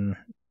question,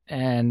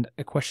 and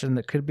a question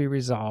that could be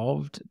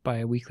resolved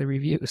by weekly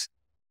reviews.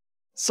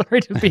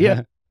 Sorry to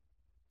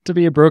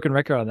be a broken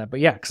record on that, but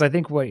yeah, because I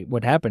think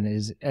what happened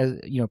is, as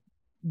you know,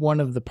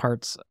 one of the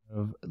parts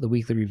of the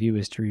weekly review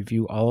is to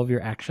review all of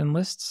your action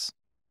lists.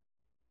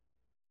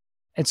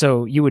 And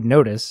so you would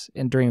notice,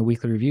 and during a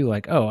weekly review,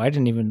 like, oh, I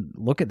didn't even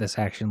look at this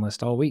action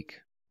list all week.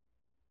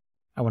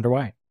 I wonder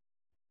why.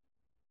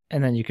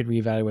 And then you could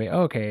reevaluate,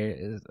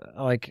 okay,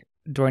 like,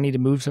 do I need to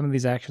move some of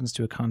these actions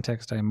to a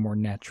context I'm more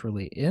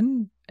naturally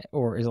in?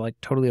 Or is it like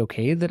totally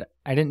okay that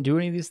I didn't do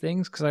any of these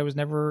things because I was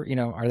never,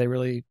 are they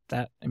really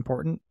that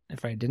important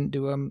if I didn't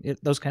do them?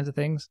 Those kinds of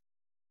things.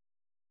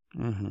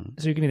 Mm-hmm.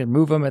 So you can either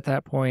move them at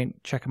that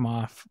point, check them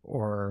off,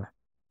 or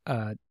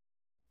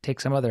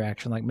take some other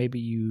action. Like maybe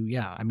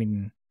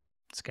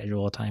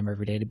schedule a time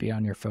every day to be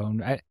on your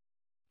phone. I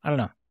don't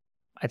know.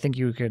 I think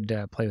you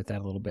could play with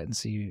that a little bit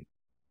and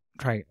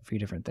try a few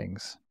different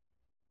things.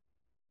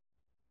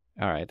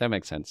 All right, that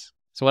makes sense.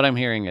 So what I'm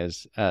hearing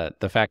is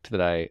the fact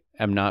that I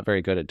am not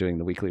very good at doing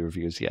the weekly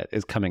reviews yet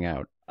is coming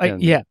out.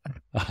 Yeah.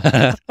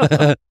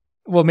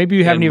 Well, maybe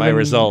you haven't even my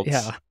results.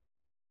 Yeah.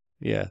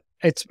 Yeah.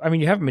 I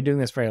mean, you haven't been doing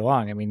this very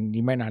long. I mean,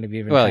 you might not have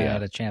even Well, kind of yeah.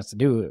 had a chance to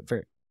do it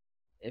for,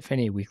 if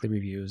any, weekly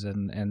reviews.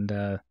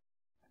 Because,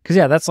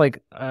 yeah, that's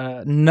like,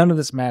 none of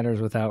this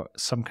matters without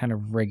some kind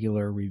of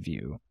regular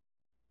review.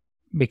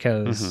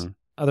 Because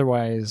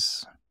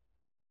otherwise,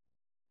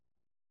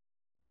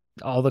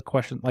 all the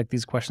questions, like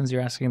these questions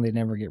you're asking, they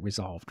never get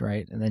resolved,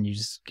 right? And then you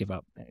just give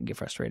up and get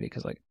frustrated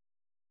because, like,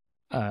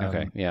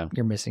 Okay, yeah.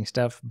 you're missing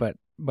stuff. But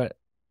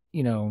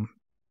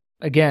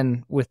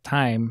again, with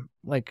time,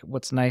 like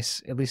what's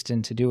nice, at least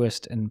in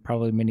Todoist and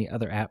probably many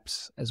other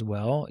apps as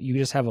well, you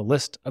just have a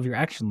list of your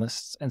action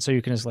lists. And so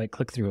you can just like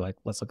click through, like,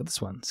 let's look at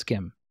this one,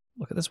 skim,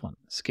 look at this one,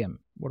 skim.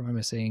 What am I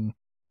missing?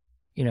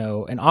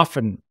 And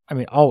often, I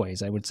mean,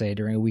 always, I would say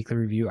during a weekly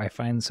review, I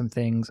find some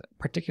things,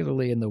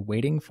 particularly in the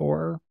waiting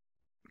for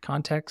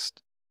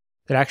context,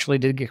 that actually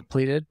did get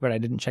completed, but I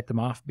didn't check them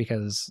off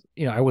because,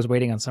 I was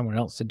waiting on someone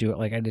else to do it.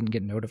 Like I didn't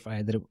get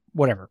notified that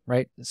whatever,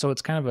 right? So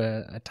it's kind of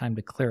a time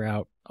to clear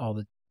out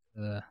all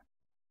the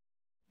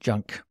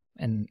junk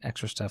and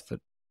extra stuff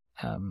that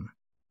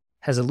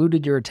has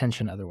eluded your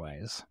attention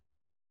otherwise.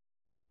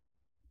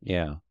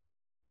 Yeah.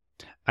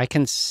 I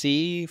can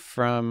see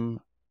from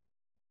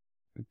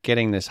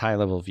getting this high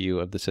level view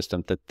of the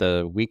system that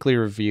the weekly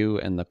review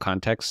and the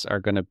context are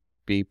going to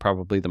be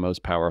probably the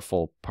most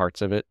powerful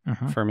parts of it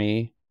for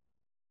me.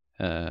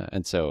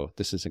 And so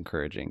this is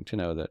encouraging to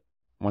know that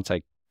once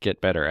I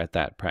get better at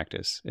that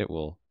practice, it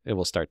will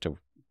start to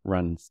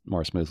run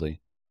more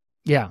smoothly.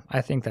 Yeah,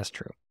 I think that's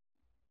true.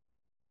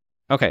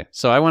 Okay,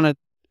 so I want to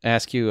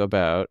ask you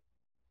about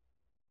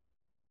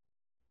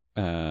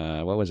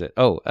what was it?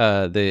 Oh,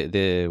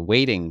 the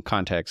waiting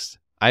context.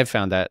 I've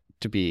found that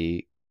to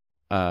be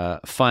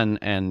fun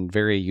and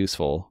very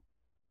useful,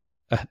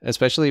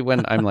 especially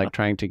when I'm like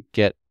trying to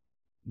get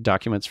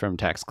documents from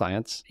tax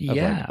clients of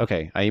like,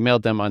 okay, I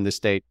emailed them on this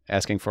date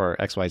asking for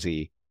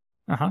XYZ.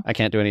 I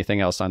can't do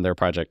anything else on their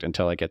project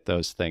until I get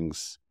those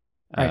things.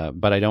 Right.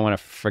 But I don't want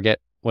to forget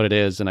what it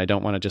is, and I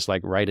don't want to just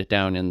like write it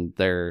down in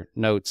their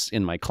notes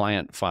in my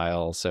client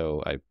file.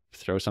 So I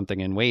throw something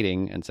in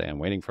waiting and say, I'm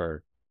waiting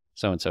for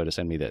so-and-so to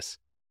send me this.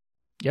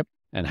 Yep.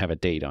 And have a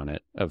date on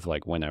it of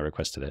like when I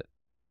requested it.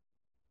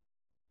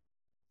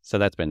 So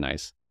that's been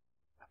nice.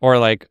 Or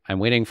like, I'm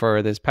waiting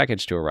for this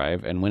package to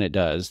arrive, and when it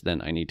does,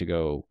 then I need to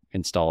go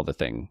install the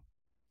thing.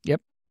 Yep.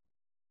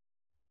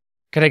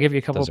 Could I give you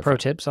a couple of pro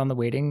tips on the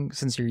waiting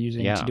since you're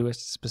using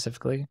Todoist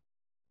specifically?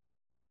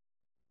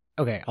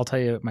 Okay, I'll tell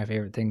you my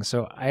favorite thing.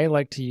 So I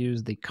like to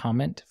use the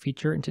comment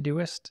feature in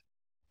Todoist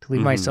to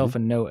leave myself a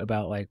note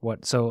about like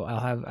what. So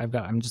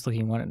I'm just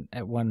looking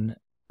at one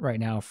right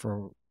now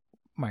for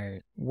my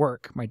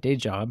work, my day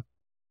job,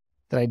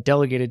 that I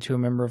delegated to a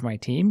member of my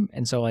team.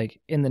 And so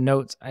like in the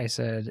notes, I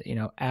said,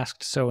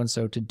 asked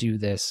so-and-so to do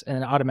this, and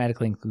it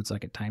automatically includes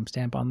like a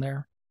timestamp on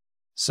there.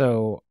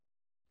 So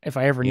if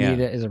I ever need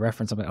it as a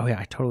reference, I'm like, oh yeah,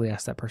 I totally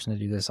asked that person to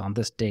do this on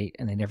this date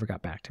and they never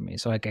got back to me.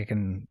 So like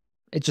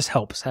it just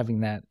helps having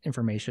that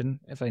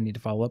information if I need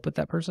to follow up with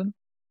that person.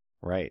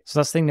 Right. So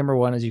that's thing number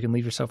one, is you can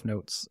leave yourself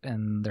notes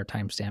and they're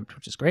timestamped,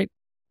 which is great.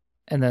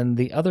 And then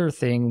the other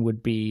thing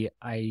would be,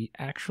 I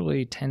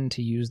actually tend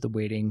to use the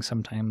waiting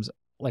sometimes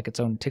like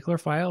its own tickler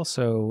file.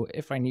 So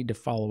if I need to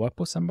follow up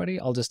with somebody,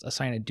 I'll just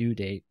assign a due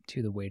date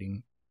to the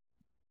waiting,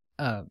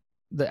 the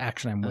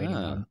action I'm waiting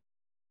on.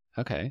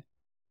 Okay.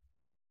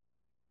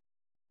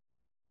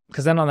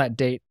 Because then on that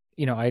date,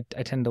 I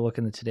tend to look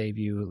in the today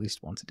view at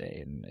least once a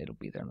day, and it'll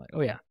be there. I'm like,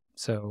 oh yeah,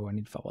 so I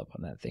need to follow up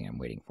on that thing I'm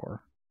waiting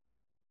for.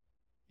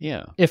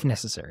 Yeah. If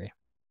necessary.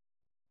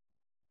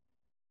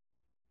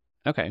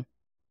 Okay.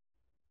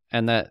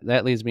 And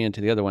that leads me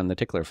into the other one, the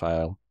tickler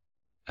file,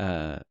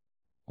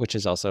 which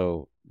is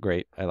also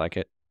great. I like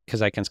it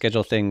because I can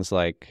schedule things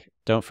like,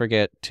 don't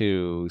forget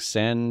to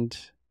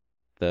send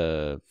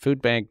the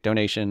food bank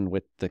donation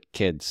with the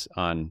kids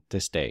on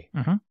this day.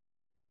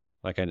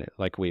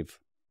 Like we've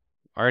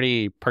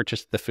already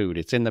purchased the food.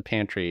 It's in the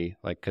pantry,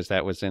 like, because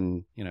that was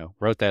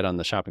wrote that on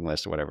the shopping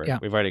list or whatever. Yeah.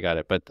 We've already got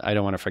it, but I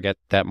don't want to forget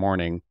that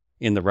morning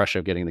in the rush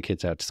of getting the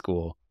kids out to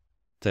school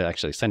to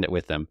actually send it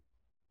with them.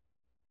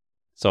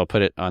 So I'll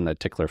put it on the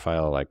tickler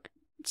file like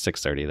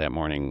 6:30 that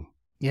morning.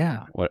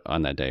 Yeah.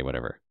 On that day,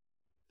 whatever.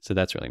 So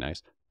that's really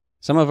nice.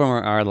 Some of them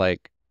are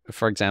like,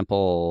 for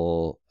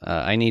example,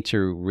 I need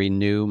to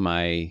renew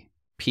my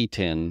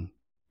PTIN,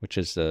 which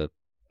is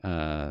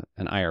an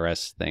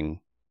IRS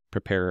thing,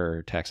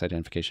 Preparer Tax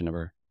Identification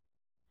Number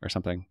or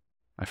something.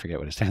 I forget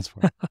what it stands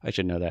for. I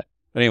should know that.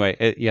 But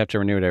anyway, you have to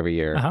renew it every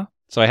year.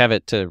 So I have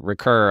it to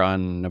recur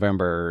on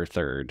November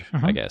 3rd,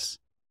 I guess.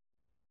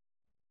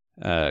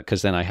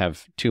 Because then I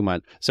have 2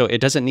 months. So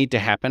it doesn't need to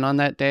happen on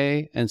that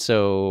day. And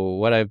so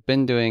what I've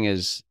been doing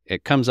is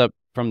it comes up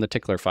from the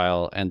tickler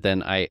file, and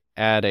then I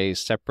add a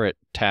separate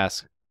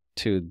task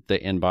to the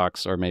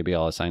inbox, or maybe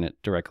I'll assign it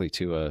directly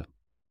to a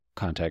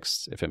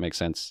context, if it makes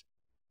sense,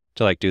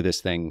 to like do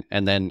this thing.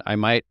 And then I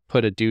might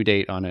put a due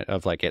date on it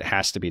of like, it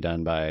has to be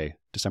done by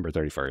December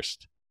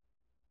 31st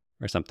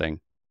or something,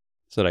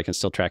 so that I can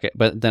still track it.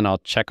 But then I'll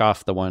check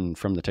off the one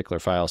from the tickler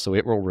file, so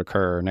it will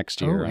recur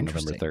next year on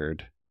November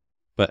 3rd.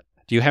 But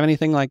do you have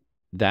anything like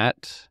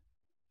that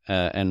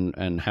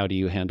and how do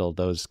you handle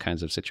those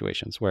kinds of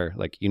situations where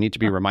like you need to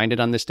be reminded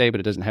on this day, but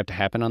it doesn't have to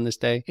happen on this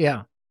day?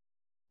 Yeah.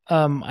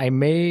 I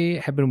may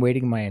have been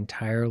waiting my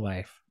entire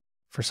life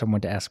for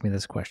someone to ask me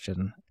this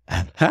question,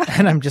 and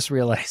I'm just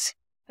realizing.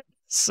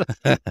 So,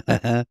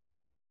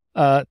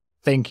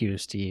 thank you,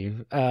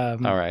 Steve. All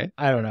right.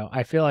 I don't know.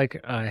 I feel like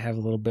I have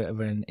a little bit of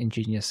an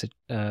ingenious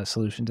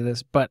solution to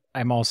this, but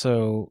I'm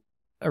also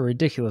a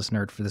ridiculous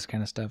nerd for this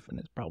kind of stuff, and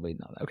it's probably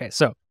not. Okay,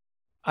 so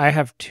I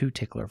have 2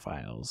 tickler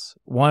files.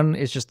 One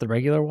is just the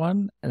regular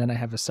one, and then I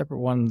have a separate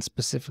one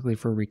specifically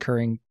for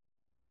recurring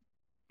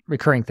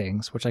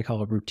things, which I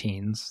call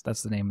routines.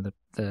 That's the name of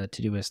the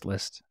Todoist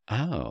list.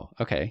 Oh,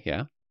 okay.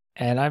 Yeah.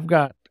 And I've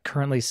got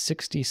currently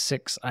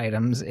 66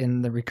 items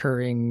in the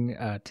recurring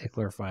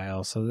tickler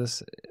file. So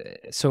that's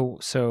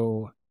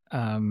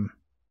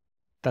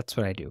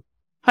what I do.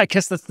 I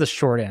guess that's the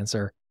short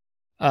answer.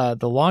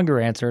 The longer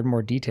answer in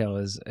more detail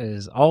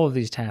is all of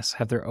these tasks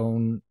have their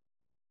own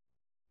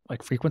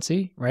like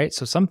frequency, right?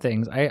 So some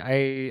things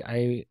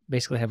I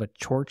basically have a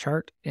chore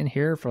chart in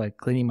here for like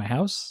cleaning my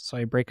house. So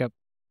I break up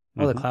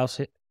all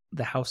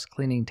the house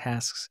cleaning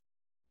tasks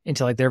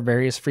into like their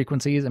various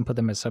frequencies and put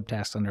them as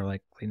subtasks under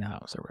like clean the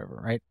house or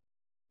whatever, right?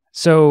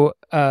 So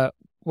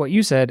what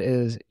you said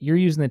is you're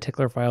using the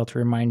tickler file to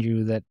remind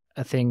you that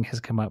a thing has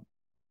come up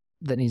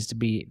that needs to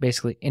be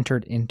basically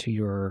entered into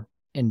your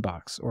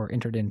inbox or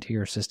entered into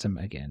your system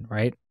again,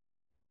 right?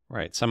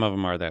 Right. Some of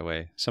them are that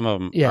way. Some of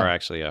them are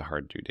actually a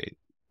hard due date.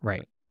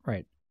 Right.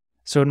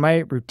 So in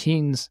my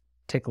routines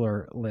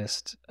tickler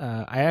list,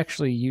 I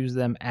actually use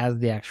them as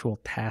the actual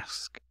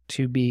task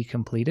to be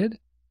completed.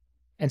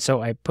 And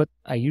so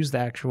I use the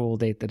actual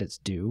date that it's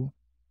due.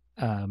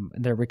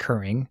 They're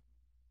recurring.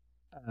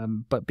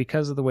 But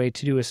because of the way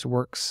Todoist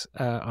works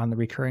on the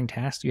recurring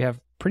task, you have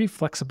pretty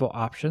flexible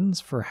options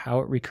for how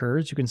it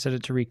recurs. You can set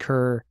it to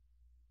recur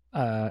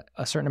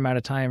a certain amount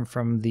of time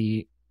from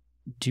the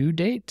due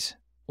date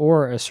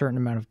or a certain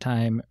amount of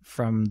time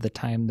from the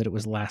time that it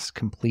was last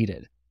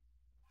completed.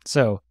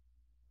 So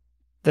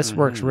this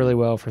works really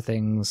well for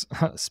things.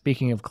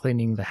 Speaking of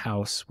cleaning the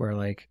house, where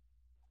like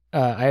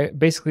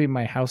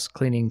my house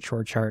cleaning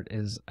chore chart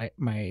is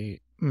my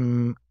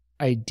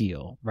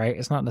ideal, right?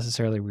 It's not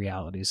necessarily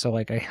reality. So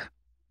like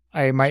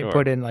I might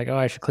put in like, oh,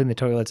 I should clean the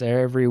toilets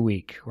every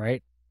week,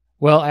 right?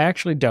 Well, I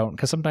actually don't,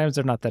 because sometimes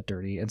they're not that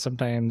dirty, and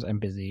sometimes I'm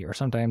busy, or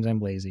sometimes I'm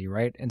lazy,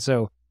 right? And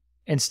so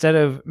instead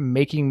of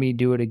making me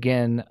do it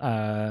again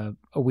a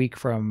week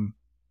from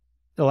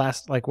the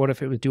last, like what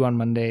if it was due on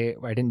Monday,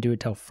 or I didn't do it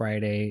till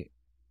Friday,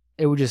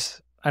 it would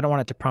just, I don't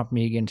want it to prompt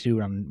me again to do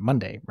it on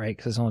Monday, right?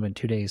 Because it's only been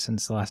 2 days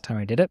since the last time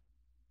I did it.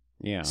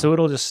 Yeah. So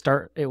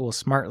it will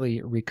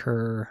smartly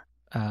recur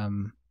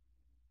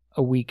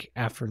a week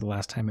after the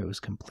last time it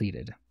was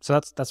completed. So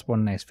that's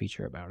one nice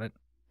feature about it.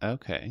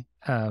 Okay.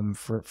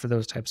 For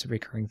those types of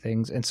recurring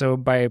things. And so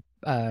by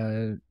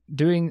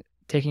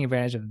taking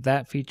advantage of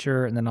that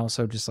feature, and then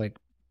also just like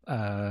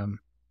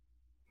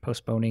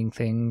postponing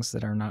things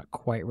that are not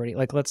quite ready.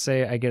 Like let's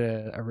say I get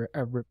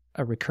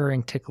a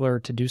recurring tickler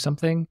to do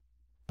something,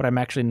 but I'm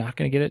actually not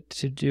going to get it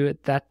to do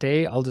it that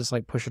day. I'll just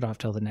like push it off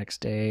till the next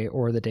day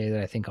or the day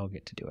that I think I'll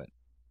get to do it.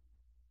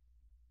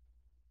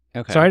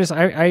 Okay. So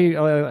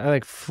I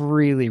like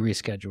freely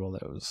reschedule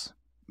those,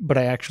 but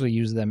I actually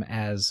use them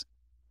as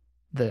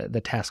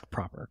the task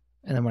proper.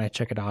 And then when I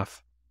check it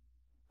off,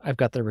 I've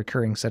got the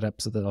recurring set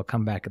up so that they'll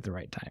come back at the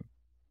right time.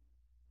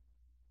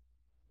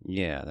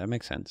 Yeah, that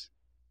makes sense.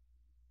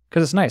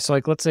 Because it's nice. So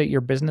like, let's say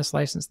your business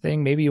license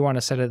thing, maybe you want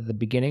to set it at the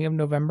beginning of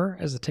November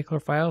as a tickler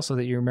file so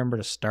that you remember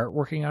to start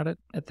working on it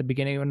at the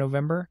beginning of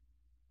November.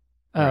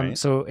 Right.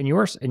 So in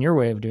your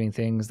way of doing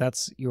things,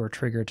 that's your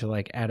trigger to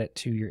like add it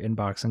to your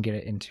inbox and get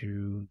it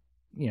into,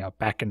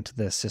 back into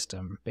the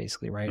system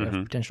basically, right? Of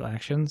potential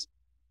actions.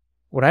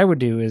 What I would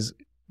do is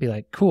be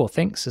like, cool,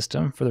 thanks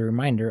system for the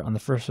reminder on the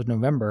 1st of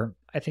November.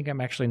 I think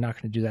I'm actually not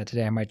going to do that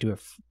today. I might do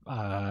it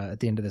at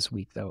the end of this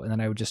week though. And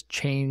then I would just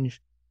change,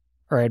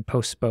 or I'd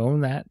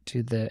postpone that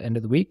to the end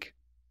of the week.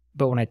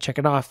 But when I check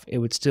it off, it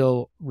would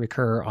still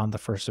recur on the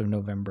 1st of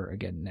November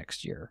again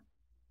next year.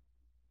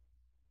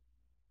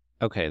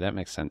 Okay, that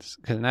makes sense.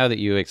 Because now that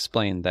you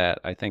explained that,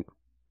 I think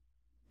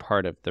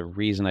part of the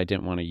reason I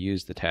didn't want to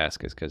use the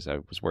task is because I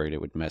was worried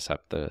it would mess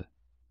up the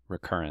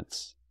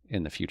recurrence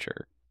in the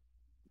future.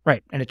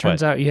 Right. And it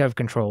turns out you have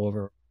control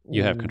over.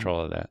 You have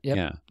control of that. Yep,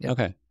 Yeah. Yep.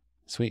 Okay.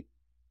 Sweet.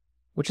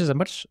 Which is a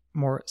much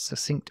more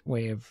succinct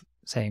way of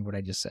saying what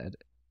I just said.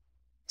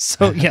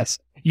 So yes,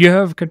 you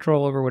have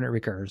control over when it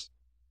recurs.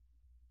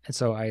 And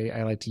so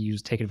I like to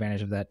take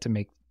advantage of that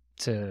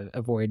to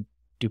avoid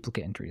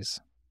duplicate entries.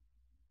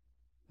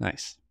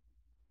 Nice.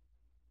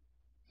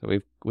 So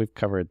we've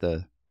covered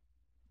the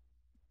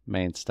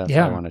main stuff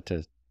I wanted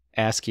to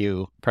ask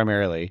you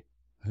primarily.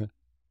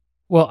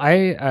 Well,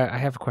 I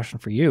have a question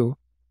for you.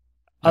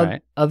 All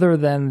right. Other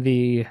than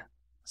the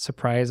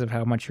surprise of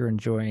how much you're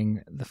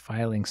enjoying the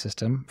filing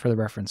system for the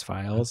reference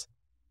files,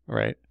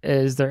 right?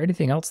 Is there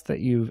anything else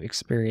that you've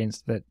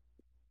experienced that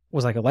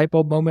was like a light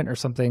bulb moment or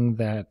something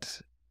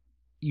that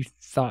you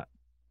thought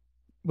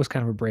was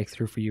kind of a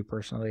breakthrough for you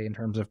personally in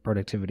terms of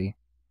productivity?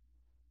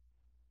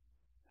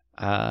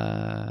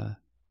 Yeah,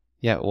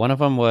 one of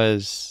them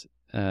was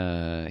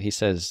he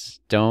says,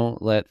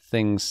 don't let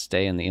things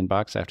stay in the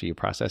inbox after you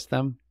process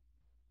them.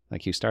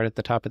 Like you start at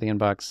the top of the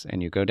inbox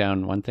and you go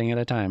down one thing at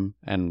a time.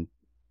 And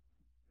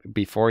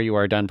before you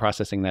are done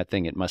processing that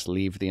thing, it must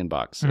leave the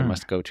inbox. It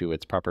must go to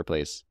its proper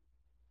place.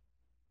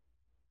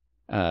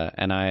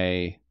 And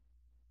I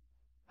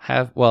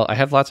have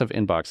lots of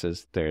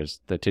inboxes.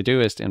 There's the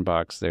Todoist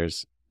inbox.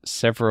 There's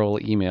several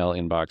email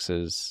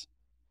inboxes.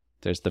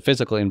 There's the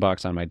physical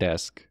inbox on my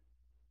desk.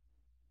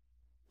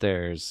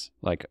 There's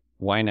like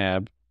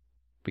YNAB,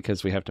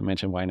 because we have to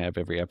mention YNAB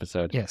every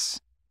episode. Yes.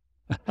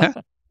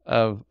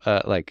 Of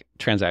like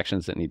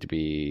transactions that need to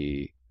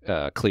be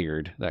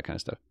cleared, that kind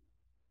of stuff.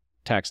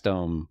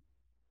 TaxDome,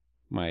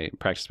 my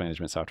practice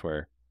management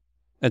software.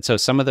 And so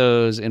some of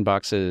those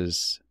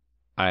inboxes,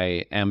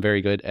 I am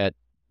very good at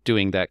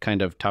doing that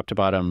kind of top to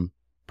bottom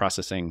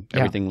processing. Yeah.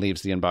 Everything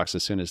leaves the inbox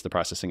as soon as the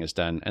processing is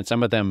done. And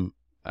some of them,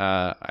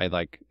 I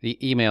like, the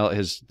email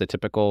is the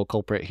typical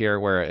culprit here,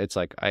 where it's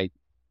like, I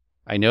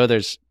know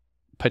there's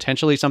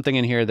potentially something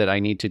in here that I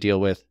need to deal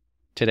with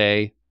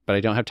today, but I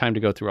don't have time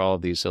to go through all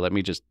of these. So let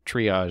me just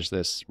triage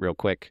this real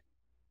quick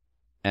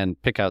and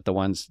pick out the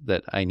ones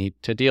that I need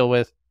to deal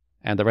with.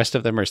 And the rest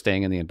of them are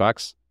staying in the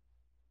inbox,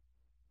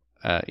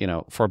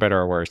 for better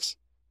or worse.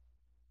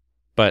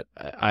 But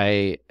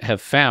I have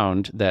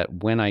found that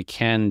when I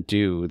can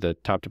do the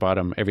top to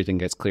bottom, everything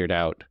gets cleared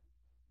out.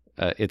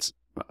 It's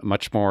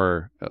much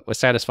more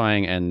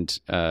satisfying, and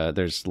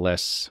there's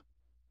less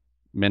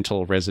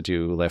mental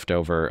residue left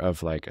over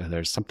of like,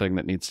 there's something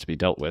that needs to be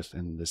dealt with,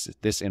 and this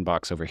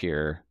inbox over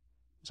here.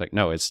 It's like,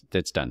 no, it's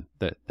done.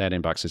 That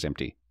inbox is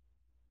empty.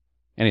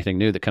 Anything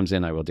new that comes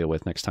in, I will deal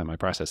with next time I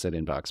process that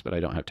inbox, but I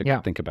don't have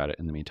to think about it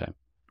in the meantime.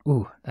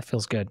 Ooh, that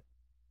feels good.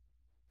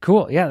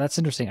 Cool. Yeah, that's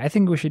interesting. I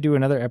think we should do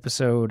another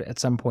episode at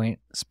some point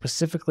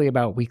specifically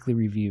about weekly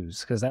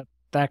reviews, because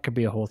that could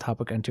be a whole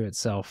topic unto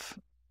itself.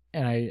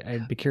 And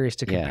I'd be curious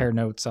to compare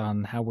notes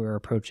on how we're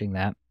approaching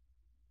that.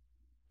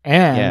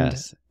 And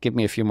give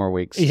me a few more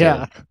weeks.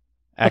 Yeah. To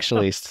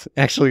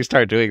actually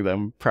start doing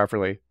them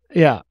properly.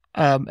 Yeah.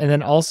 And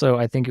then also,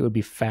 I think it would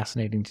be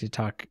fascinating to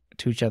talk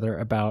to each other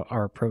about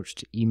our approach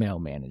to email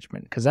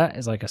management, because that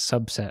is like a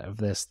subset of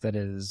this that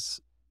is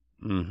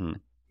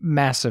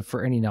massive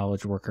for any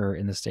knowledge worker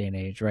in this day and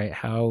age, right?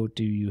 How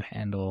do you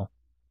handle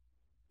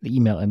the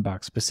email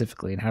inbox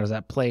specifically, and how does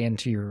that play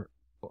into your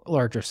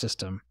larger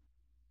system?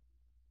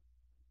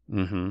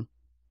 Okay.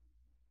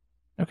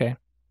 Well,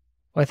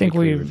 I think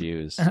weekly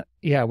reviews.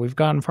 We've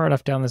gone far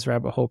enough down this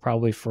rabbit hole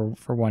probably for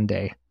one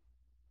day.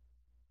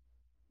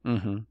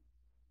 Well,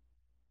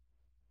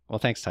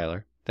 thanks,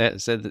 Tyler.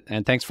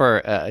 And thanks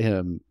for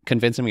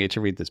convincing me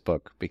to read this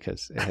book,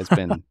 because it has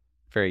been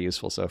very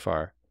useful so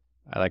far.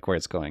 I like where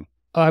it's going.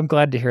 Oh, I'm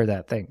glad to hear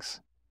that.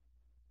 Thanks.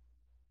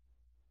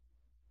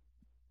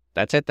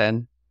 That's it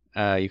then.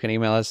 You can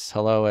email us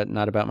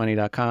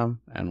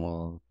hello@notaboutmoney.com, and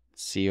we'll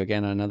see you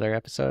again on another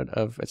episode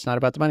of It's Not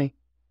About the Money.